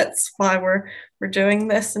shy. That's why we're doing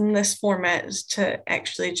this in this format, is to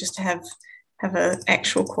actually just have an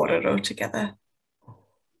actual kōrero together.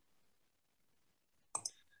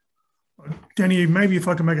 Danny, maybe if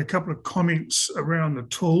I can make a couple of comments around the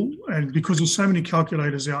tool, and because there's so many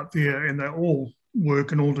calculators out there and they all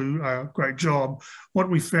work and all do a great job, what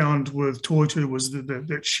we found with Toitū was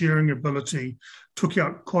that sharing ability took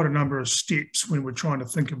out quite a number of steps when we're trying to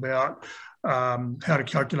think about how to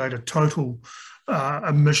calculate a total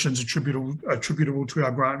emissions attributable to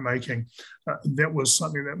our grant making. That was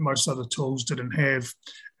something that most other tools didn't have.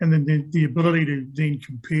 And then the ability to then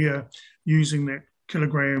compare using that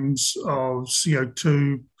kilograms of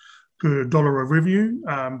CO2 per dollar of revenue.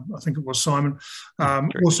 I think it was Simon.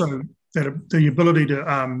 Also, that the ability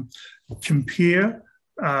to compare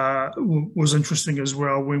was interesting as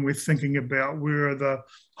well when we're thinking about where are the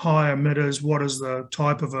high emitters, what is the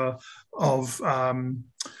type of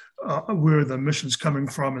where are the emissions coming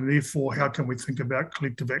from, and therefore how can we think about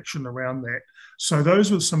collective action around that. So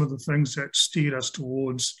those were some of the things that steered us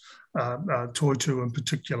towards Toitu in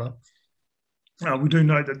particular. We do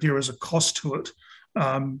know that there is a cost to it,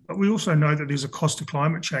 but we also know that there's a cost to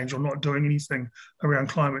climate change or not doing anything around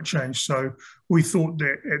climate change. So we thought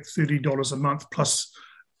that at $30 a month plus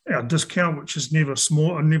our discount, which is never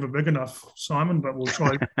small and never big enough, Simon, but we'll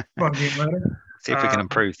try again later. See if we can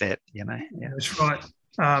improve that, you know. Yeah. That's right.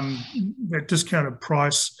 That discounted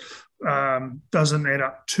price doesn't add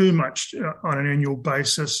up too much on an annual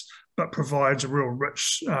basis, but provides a real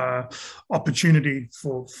rich opportunity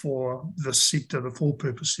for the sector, the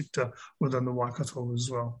for-purpose sector within the Waikato as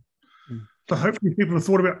well. Mm. So hopefully people have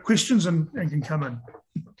thought about questions and can come in.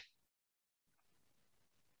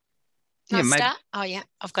 Can I start? Oh, yeah.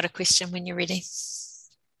 I've got a question when you're ready.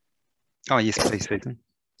 Oh, yes, please, Susan.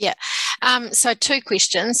 Yeah. So 2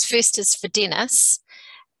 questions. First is for Dennis.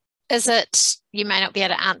 Is it, you may not be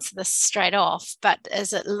able to answer this straight off, but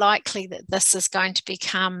is it likely that this is going to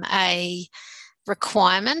become a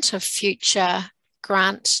requirement of future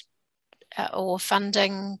grant or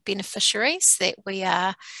funding beneficiaries, that we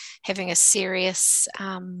are having a serious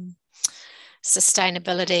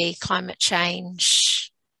sustainability, climate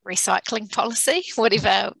change, recycling policy,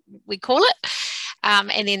 whatever we call it?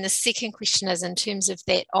 And then the second question is in terms of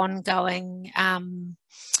that ongoing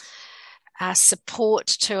support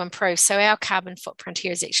to improve. So our carbon footprint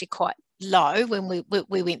here is actually quite low when we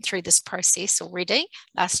went through this process already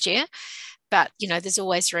last year, but you know, there's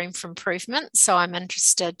always room for improvement. So I'm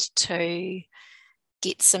interested to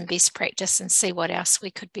get some best practice and see what else we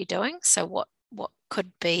could be doing. So what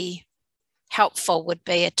could be helpful would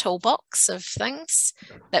be a toolbox of things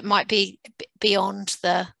that might be beyond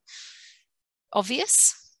the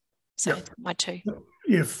obvious. So yeah. My 2.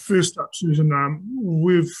 Yeah, first up, Susan,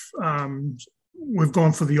 we've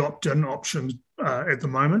gone for the opt-in option at the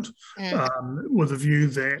moment, with a view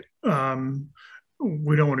that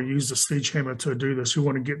we don't want to use the sledgehammer to do this. We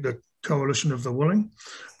want to get the coalition of the willing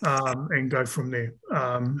and go from there.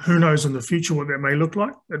 Who knows in the future what that may look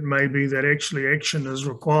like? It may be that actually action is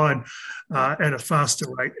required at a faster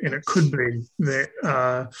rate, and it could be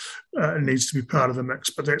that it needs to be part of the mix,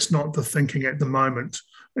 but that's not the thinking at the moment.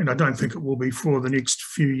 And I don't think it will be for the next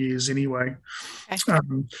few years anyway. Okay.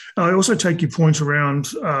 I also take your point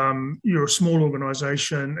around you're a small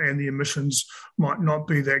organisation and the emissions might not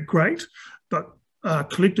be that great, but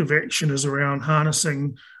collective action is around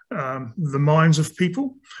harnessing the minds of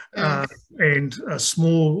people, and a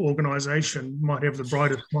small organisation might have the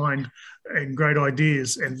brightest mind and great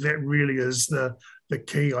ideas, and that really is the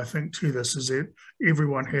key, I think, to this, is that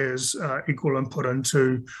everyone has equal input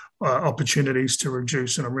into opportunities to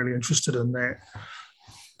reduce, and I'm really interested in that.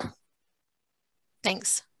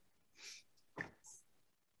 Thanks.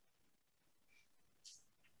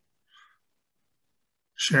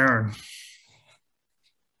 Sharon.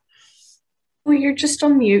 Oh, you're just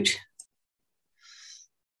on mute.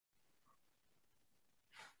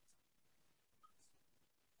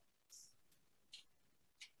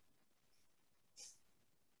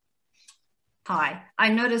 Hi, I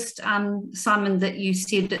noticed, Simon, that you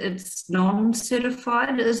said it's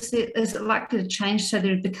non-certified. Is it likely to change so that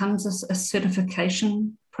it becomes a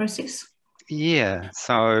certification process? Yeah,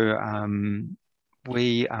 so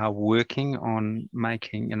we are working on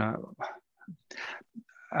making,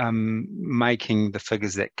 making the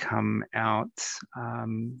figures that come out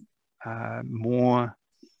more,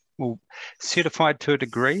 well, certified to a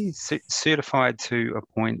degree, certified to a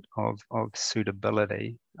point of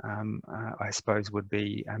suitability, I suppose would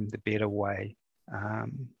be the better way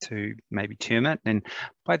to maybe term it. And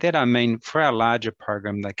by that I mean, for our larger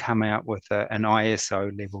program, they come out with an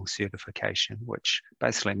ISO level certification, which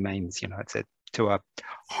basically means, it's to a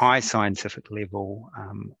high scientific level,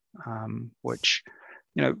 which,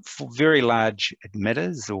 for very large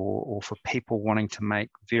emitters or for people wanting to make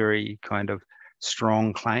very kind of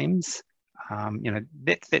strong claims,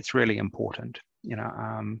 that's really important.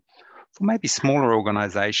 For maybe smaller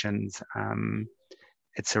organizations,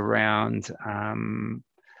 it's around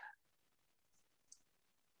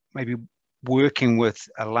maybe working with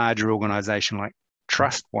a larger organization like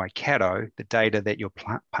Trust Waikato. The data that you're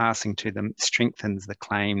passing to them strengthens the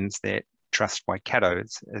claims that Trust Waikato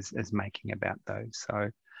is making about those. So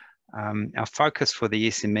our focus for the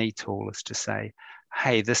SME tool is to say,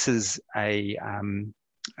 hey, this is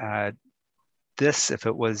this, if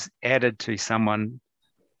it was added to someone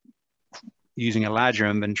using a larger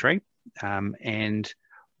inventory and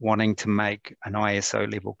wanting to make an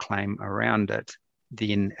ISO level claim around it,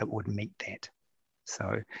 then it would meet that.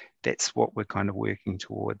 So that's what we're kind of working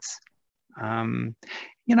towards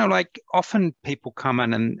You know, like often people come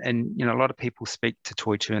in and you know, a lot of people speak to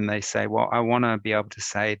Toitu and they say, well, I want to be able to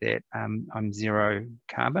say that I'm zero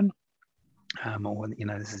carbon, or, you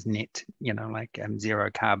know, this is net, you know, like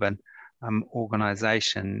zero carbon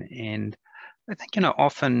organization. And I think, you know,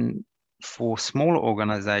 often for smaller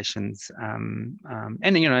organizations, and,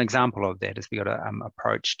 you know, an example of that is we got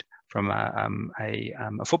approached from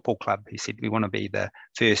a football club who said we want to be the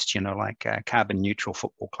first, you know, like carbon neutral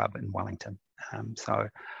football club in Wellington.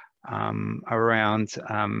 Around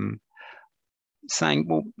saying,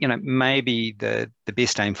 well, you know, maybe the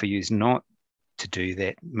best aim for you is not to do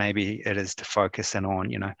that. Maybe it is to focus in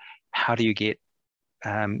on, you know, how do you get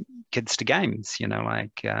kids to games? You know,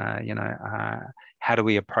 like, you know, how do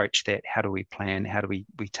we approach that? How do we plan? How do we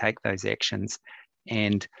take those actions?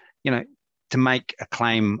 And, you know, to make a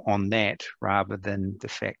claim on that rather than the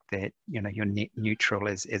fact that, you know, you're net neutral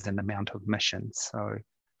as an amount of emissions. So,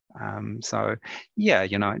 so yeah,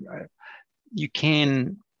 you know, you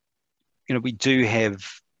can, you know, we do have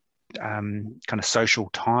kind of social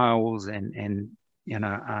tiles and you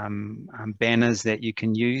know, banners that you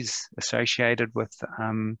can use associated with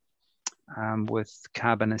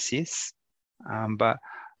Carbon Assess, but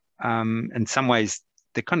in some ways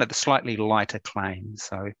they're kind of the slightly lighter claims.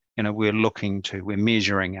 So, you know, we're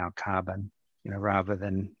measuring our carbon, you know, rather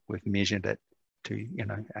than we've measured it to, you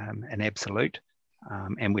know, an absolute,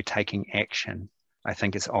 and we're taking action. I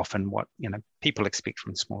think is often what, you know, people expect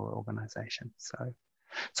from smaller organisations.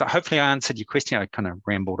 So hopefully I answered your question. I kind of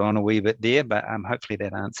rambled on a wee bit there, but hopefully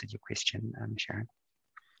that answered your question, Sharon.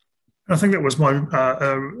 I think that was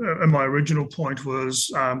my original point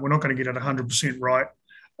was we're not going to get it 100% right,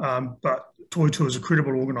 but Toitu is a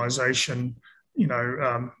credible organisation. You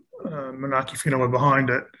know, Manaaki Whenua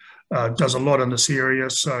behind it does a lot in this area,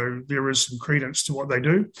 so there is some credence to what they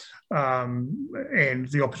do, and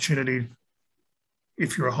the opportunity,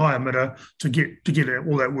 if you're a high emitter, to get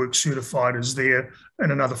all that work certified is there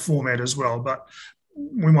in another format as well. But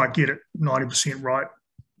we might get it 90% right.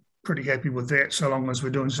 Pretty happy with that, so long as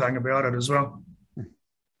we're doing something about it as well.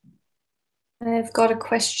 I've got a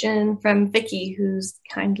question from Vicky, who's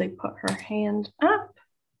kindly put her hand up.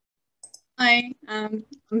 Hi, I'm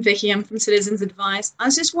Vicky. I'm from Citizens Advice. I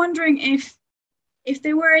was just wondering if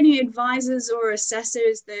there were any advisors or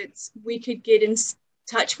assessors that we could get in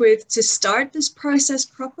touch with to start this process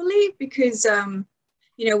properly, because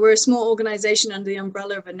you know, we're a small organization under the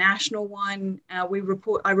umbrella of a national one. I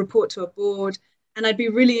report to a board, and I'd be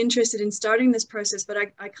really interested in starting this process, but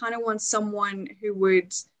I kind of want someone who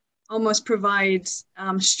would almost provide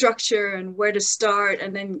structure and where to start,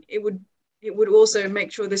 and then it would also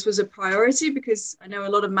make sure this was a priority, because I know a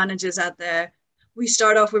lot of managers out there, we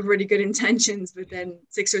start off with really good intentions, but then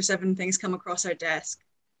 6 or 7 things come across our desk.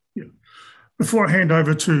 Yeah. Before I hand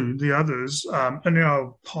over to the others, in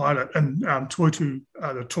our pilot, and Toitu,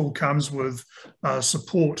 the tool comes with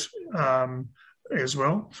support as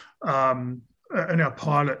well. In our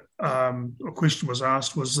pilot, a question was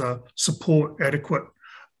asked, was support adequate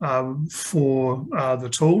for the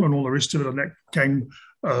tool and all the rest of it, and that came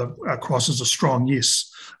across as a strong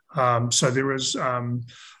yes. So there is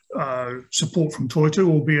support from Toitu,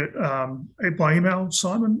 albeit by email,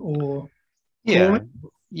 Simon, or calling?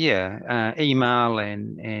 Yeah, email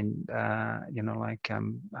and you know, like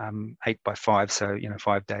 8x5, so, you know,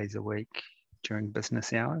 5 days a week during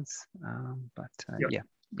business hours. Yep.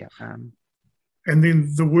 Yeah. And then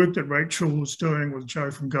the work that Rachel was doing with Joe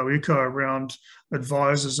from Go Eco around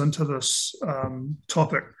advisors into this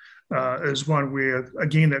topic is one where,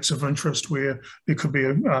 again, that's of interest, where there could be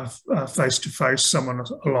a face-to-face, someone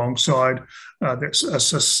alongside that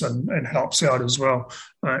assists and helps out as well.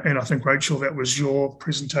 And I think, Rachel, that was your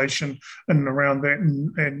presentation and around that,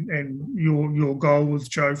 and your goal with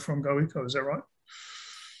Joe from Go Eco, is that right?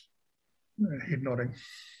 Head nodding.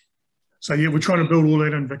 So yeah, we're trying to build all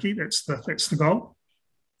that in, Vicky. That's the goal.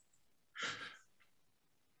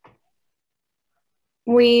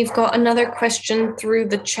 We've got another question through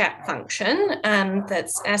the chat function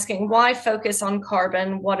that's asking, why focus on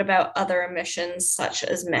carbon? What about other emissions such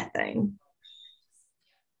as methane?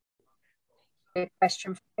 Good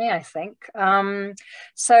question for me, I think.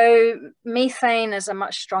 So methane is a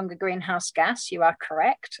much stronger greenhouse gas. You are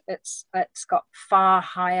correct. It's got far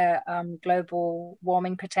higher global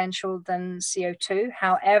warming potential than CO2.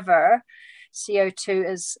 However, CO2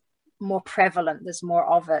 is more prevalent. There's more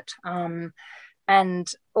of it.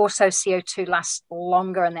 And also CO2 lasts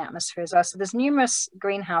longer in the atmosphere as well. So there's numerous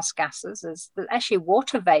greenhouse gases. There's actually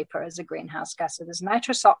water vapor is a greenhouse gas. So there's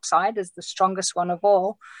nitrous oxide is the strongest one of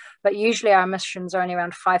all, but usually our emissions are only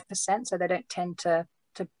around 5%, so they don't tend to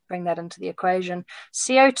bring that into the equation.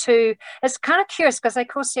 CO2, it's kind of curious because they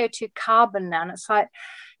call CO2 carbon now, and it's like,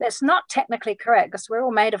 that's not technically correct because we're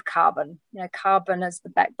all made of carbon. You know, carbon is the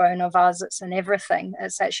backbone of us. It's in everything.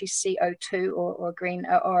 It's actually CO2 or green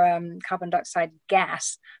or carbon dioxide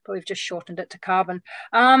gas, but we've just shortened it to carbon.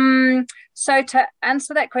 So to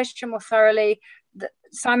answer that question more thoroughly,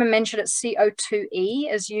 Simon mentioned it's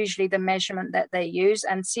CO2e is usually the measurement that they use,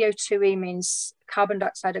 and CO2e means carbon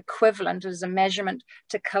dioxide equivalent is a measurement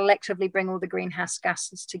to collectively bring all the greenhouse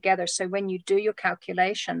gases together. So when you do your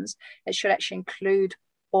calculations, it should actually include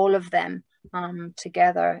all of them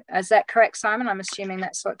together. Is that correct, Simon? I'm assuming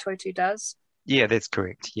that's what Toitu does. Yeah, that's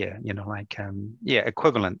correct. Yeah, yeah,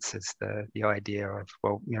 equivalence is the idea of,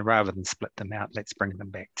 well, rather than split them out, let's bring them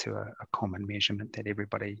back to a common measurement that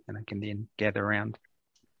everybody can then gather around.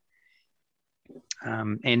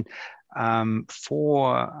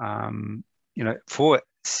 For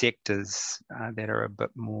sectors that are a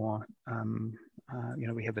bit more,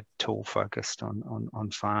 we have a tool focused on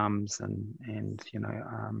farms and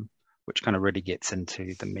which kind of really gets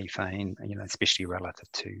into the methane, especially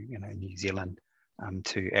relative to, New Zealand,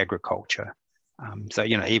 to agriculture. So,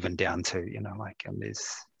 even down to,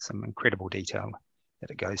 there's some incredible detail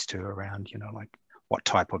that it goes to around, what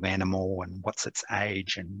type of animal and what's its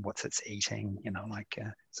age and what's it's eating,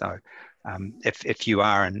 so if you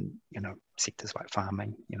are in, sectors like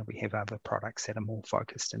farming, we have other products that are more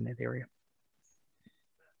focused in that area.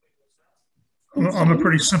 I'm a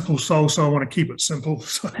pretty simple soul, so I want to keep it simple.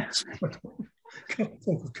 So can't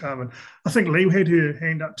talk of carbon. I think Lee had her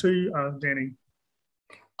hand up too, Danny.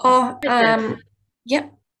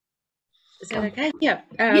 Yep. Is that okay? Yeah.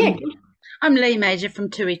 Yeah. I'm Lee Major from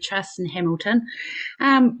Tui Trust in Hamilton.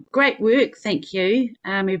 Great work, thank you,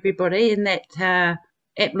 everybody. And that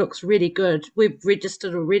app looks really good. We've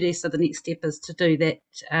registered already, so the next step is to do that,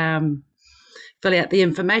 fill out the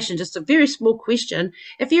information. Just a very small question.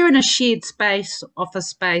 If you're in a shared space, office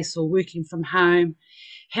space, or working from home,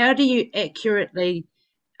 how do you accurately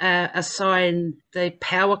assign the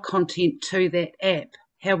power content to that app?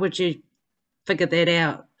 How would you figure that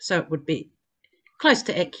out so it would be close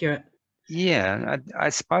to accurate? Yeah, I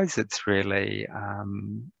suppose it's really,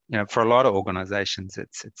 for a lot of organisations,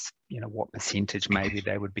 it's what percentage maybe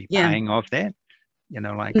they would be paying of that.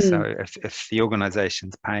 So if the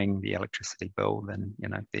organisation's paying the electricity bill, then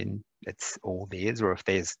then it's all theirs. Or if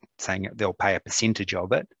there's saying they'll pay a percentage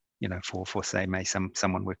of it, for say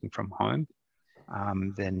someone working from home,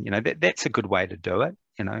 then that's a good way to do it.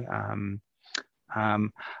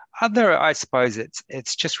 I suppose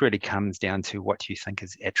it's just really comes down to what you think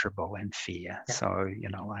is equitable and fair. Yeah. So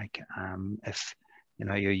if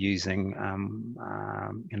you're using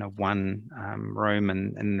one room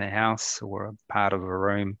in the house or a part of a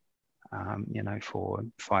room, for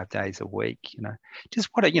 5 days a week, just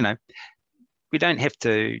we don't have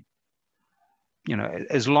to,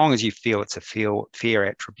 as long as you feel it's a fair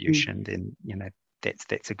attribution, then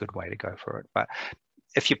that's a good way to go for it. But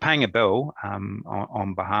if you're paying a bill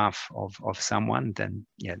on behalf of someone, then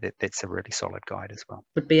that's a really solid guide as well.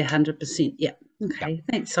 Would be 100%. Yeah. Okay. Yep.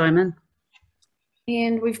 Thanks, Simon.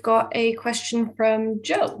 And we've got a question from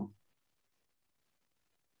Joe.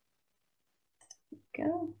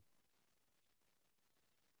 Go.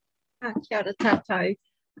 Kia ora tātou.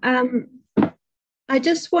 I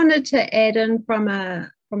just wanted to add in from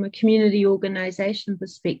a community organisation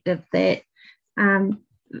perspective that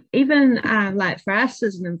even like for us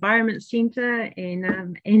as an environment centre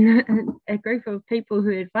and a group of people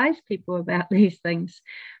who advise people about these things,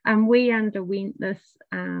 we underwent this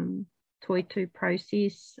Toitu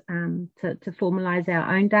process to formalise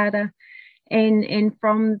our own data. And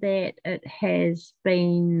from that, it has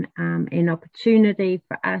been an opportunity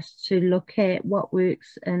for us to look at what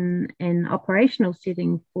works in an operational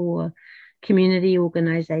setting for community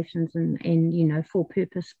organisations and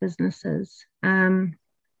for-purpose businesses and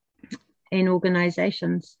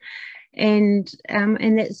organisations. And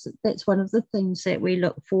that's one of the things that we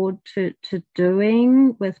look forward to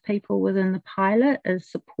doing with people within the pilot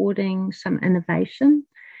is supporting some innovation.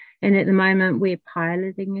 And at the moment, we're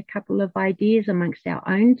piloting a couple of ideas amongst our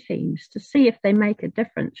own teams to see if they make a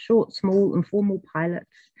difference, short, small, informal pilots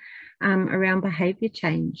around behaviour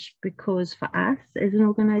change. Because for us as an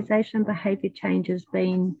organisation, behaviour change has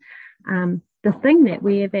been the thing that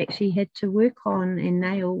we have actually had to work on and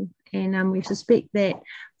nail. And we suspect that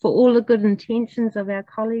for all the good intentions of our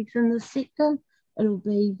colleagues in the sector, it'll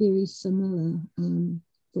be very similar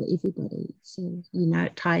for everybody. So,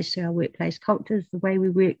 it ties to our workplace cultures, the way we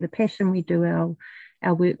work, the passion we do our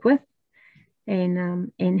work with,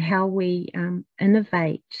 and how we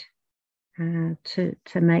innovate to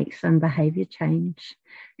make some behaviour change.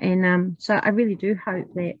 And so I really do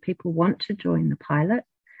hope that people want to join the pilot,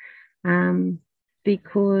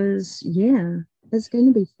 because, yeah, it's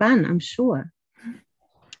going to be fun, I'm sure.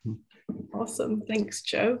 Awesome. Thanks,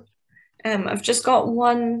 Jo. I've just got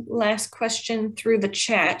one last question through the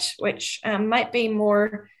chat, which might be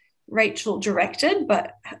more Rachel directed,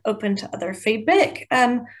 but open to other feedback.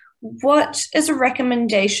 What is a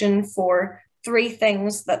recommendation for 3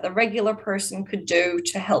 things that the regular person could do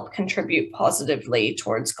to help contribute positively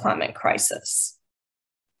towards climate crisis?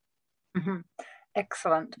 Mm-hmm.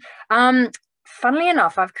 Excellent. Funnily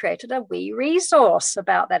enough, I've created a wee resource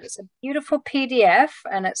about that. It's a beautiful PDF,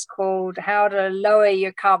 and it's called How to Lower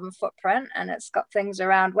Your Carbon Footprint. And it's got things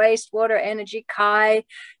around waste, water, energy, kai,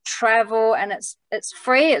 travel, and it's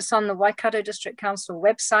free. It's on the Waikato District Council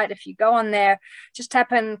website. If you go on there, just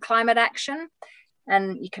tap in climate action,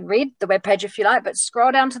 and you can read the webpage if you like, but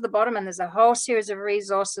scroll down to the bottom and there's a whole series of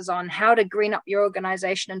resources on how to green up your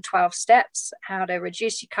organization in 12 steps, how to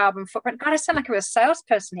reduce your carbon footprint. God, I sound like a real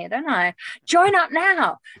salesperson here, don't I? Join up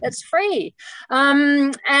now. It's free.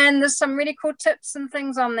 And there's some really cool tips and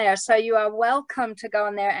things on there. So you are welcome to go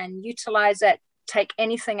on there and utilize it, take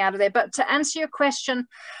anything out of there. But to answer your question,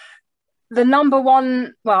 the number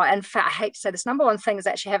one, well, in fact, I hate to say this, number one thing is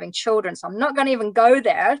actually having children. So I'm not going to even go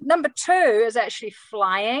there. Number 2 is actually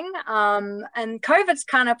flying. And COVID's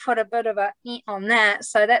kind of put a bit of a on that.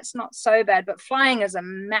 So that's not so bad, but flying is a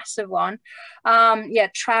massive one. Yeah,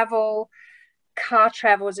 travel, car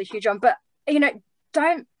travel is a huge one. But, you know,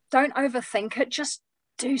 don't overthink it. Just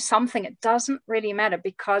do something. It doesn't really matter,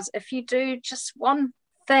 because if you do just one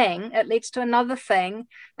thing, it leads to another thing,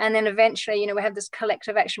 and then eventually, you know, we have this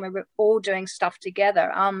collective action where we're all doing stuff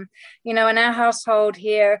together. You know, in our household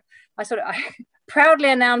here, I proudly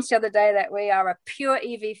announced the other day that we are a pure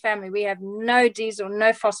EV family. We have no diesel,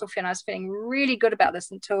 no fossil fuel. And I was feeling really good about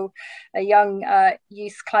this until a young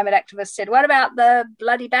youth climate activist said, "What about the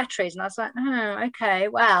bloody batteries?" And I was like, "Oh, okay,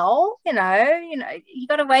 well, you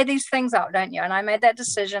got to weigh these things up, don't you?" And I made that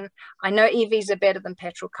decision. I know EVs are better than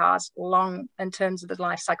petrol cars long in terms of the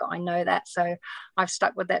life cycle. I know that, so I've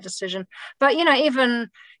stuck with that decision. But, you know, even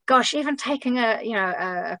taking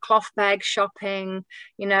a cloth bag shopping,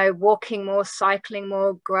 you know, walking more, cycling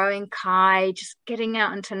more, growing kai, just getting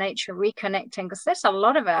out into nature, reconnecting, because there's a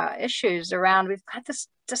lot of our issues around. We've had this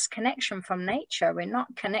disconnection from nature. We're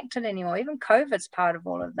not connected anymore. Even COVID's part of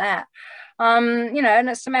all of that. You know, and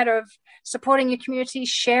it's a matter of supporting your community,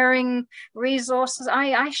 sharing resources.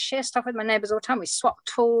 I share stuff with my neighbors all the time. We swap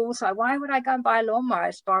tools. Like, why would I go and buy a lawnmower? I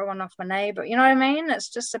just borrow one off my neighbor. You know what I mean? It's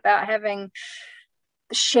just about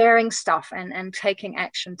sharing stuff and taking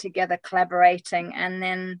action together, collaborating, and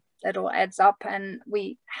then it all adds up and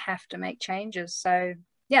we have to make changes. So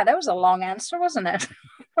yeah, that was a long answer, wasn't it?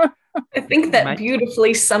 I think that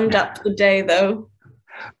beautifully summed up the day, though.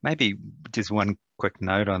 Maybe just one quick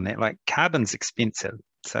note on that, like carbon's expensive.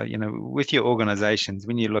 So, you know, with your organizations,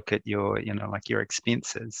 when you look at your, you know, like your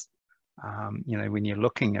expenses, you know, when you're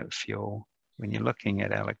looking at fuel, when you're looking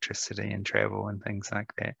at electricity and travel and things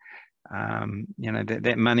like that, you know,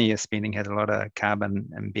 that money you're spending has a lot of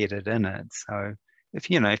carbon embedded in it. So if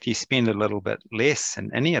you spend a little bit less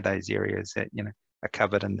in any of those areas that, you know, are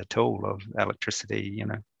covered in the tool of electricity, you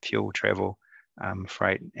know, fuel, travel,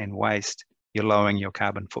 freight and waste, you're lowering your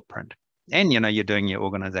carbon footprint. And, you know, you're doing your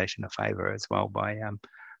organization a favor as well by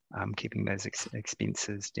keeping those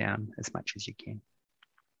expenses down as much as you can.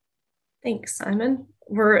 Thanks, Simon.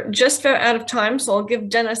 We're just about out of time, so I'll give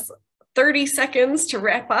Dennis 30 seconds to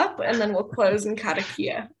wrap up, and then we'll close in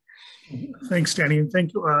karakia. Thanks, Danny, and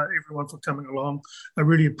thank you everyone for coming along. I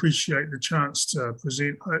really appreciate the chance to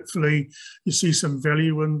present. Hopefully you see some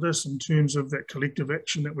value in this in terms of that collective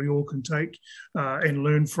action that we all can take and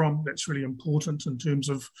learn from. That's really important in terms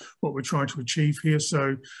of what we're trying to achieve here,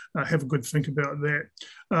 so have a good think about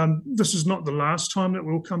that. This is not the last time that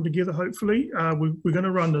we'll come together, hopefully. We're going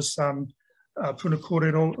to run this Puna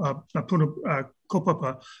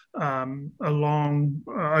Kaupapa along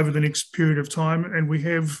over the next period of time, and we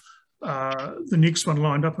have the next one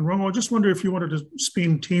lined up. And Ron, I just wonder if you wanted to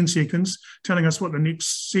spend 10 seconds telling us what the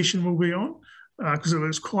next session will be on, because it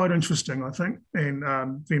was quite interesting, I think, and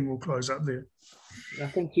then we'll close up there.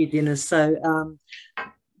 Thank you, Dennis. So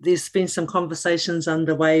there's been some conversations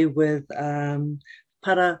underway with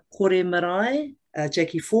Para Kore Marae,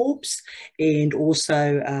 Jackie Forbes, and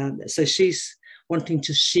also so she's wanting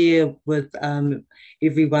to share with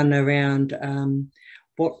everyone around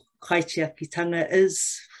what kaitiakitanga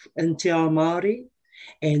is in Te Ao Māori,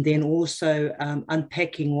 and then also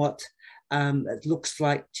unpacking what it looks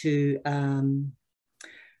like to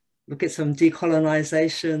look at some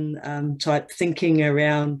decolonisation type thinking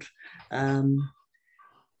around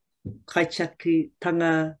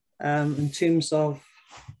kaitiakitanga in terms of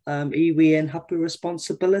iwi and hapu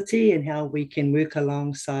responsibility, and how we can work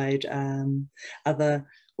alongside other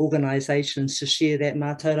organisations to share that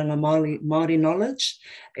mātauranga Māori knowledge.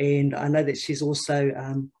 And I know that she's also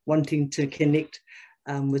wanting to connect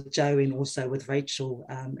with Joe and also with Rachel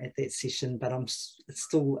at that session, but it's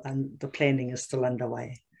still, the planning is still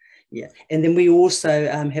underway. Yeah, and then we also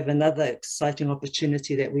have another exciting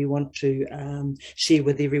opportunity that we want to share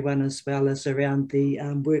with everyone, as well as around the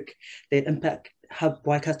work that Impact Hub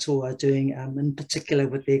Waikato are doing, in particular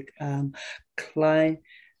with their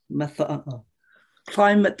climate-a-thon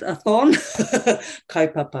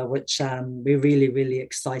kaupapa, which we're really, really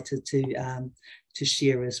excited to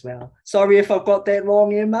share as well. Sorry if I've got that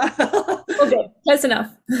wrong, Emma. Okay, close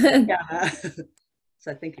enough. Yeah.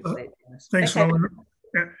 So thank you for that, Janice. Thanks, Rowan.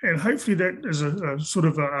 And hopefully that is a sort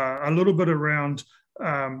of a little bit around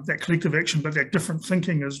that collective action, but that different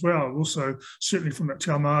thinking as well. Also, certainly from that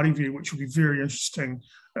Te Ao Māori view, which will be very interesting,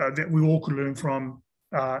 that we all could learn from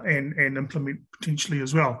and implement potentially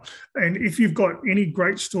as well. And if you've got any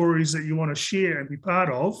great stories that you want to share and be part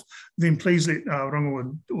of, then please let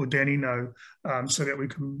Rongo or Danny know, so that we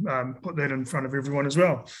can put that in front of everyone as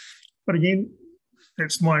well. But again,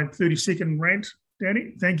 that's my 30-second rant.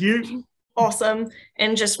 Danny, thank you. Awesome.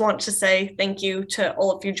 And just want to say thank you to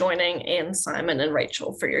all of you joining, and Simon and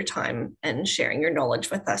Rachel for your time and sharing your knowledge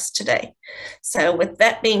with us today. So with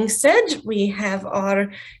that being said, we have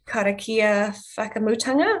our karakia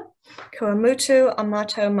whakamutanga, kua mutu a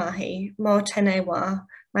mātou mahi, mō tēnei wā,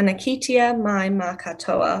 mana kitia mai mā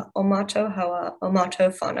katoa, o mātou hoa, o mātou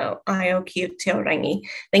whānau, ai o ki te orangi.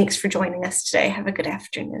 Thanks for joining us today. Have a good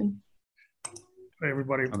afternoon. Hey,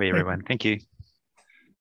 everybody. Bye, everyone. Thank you.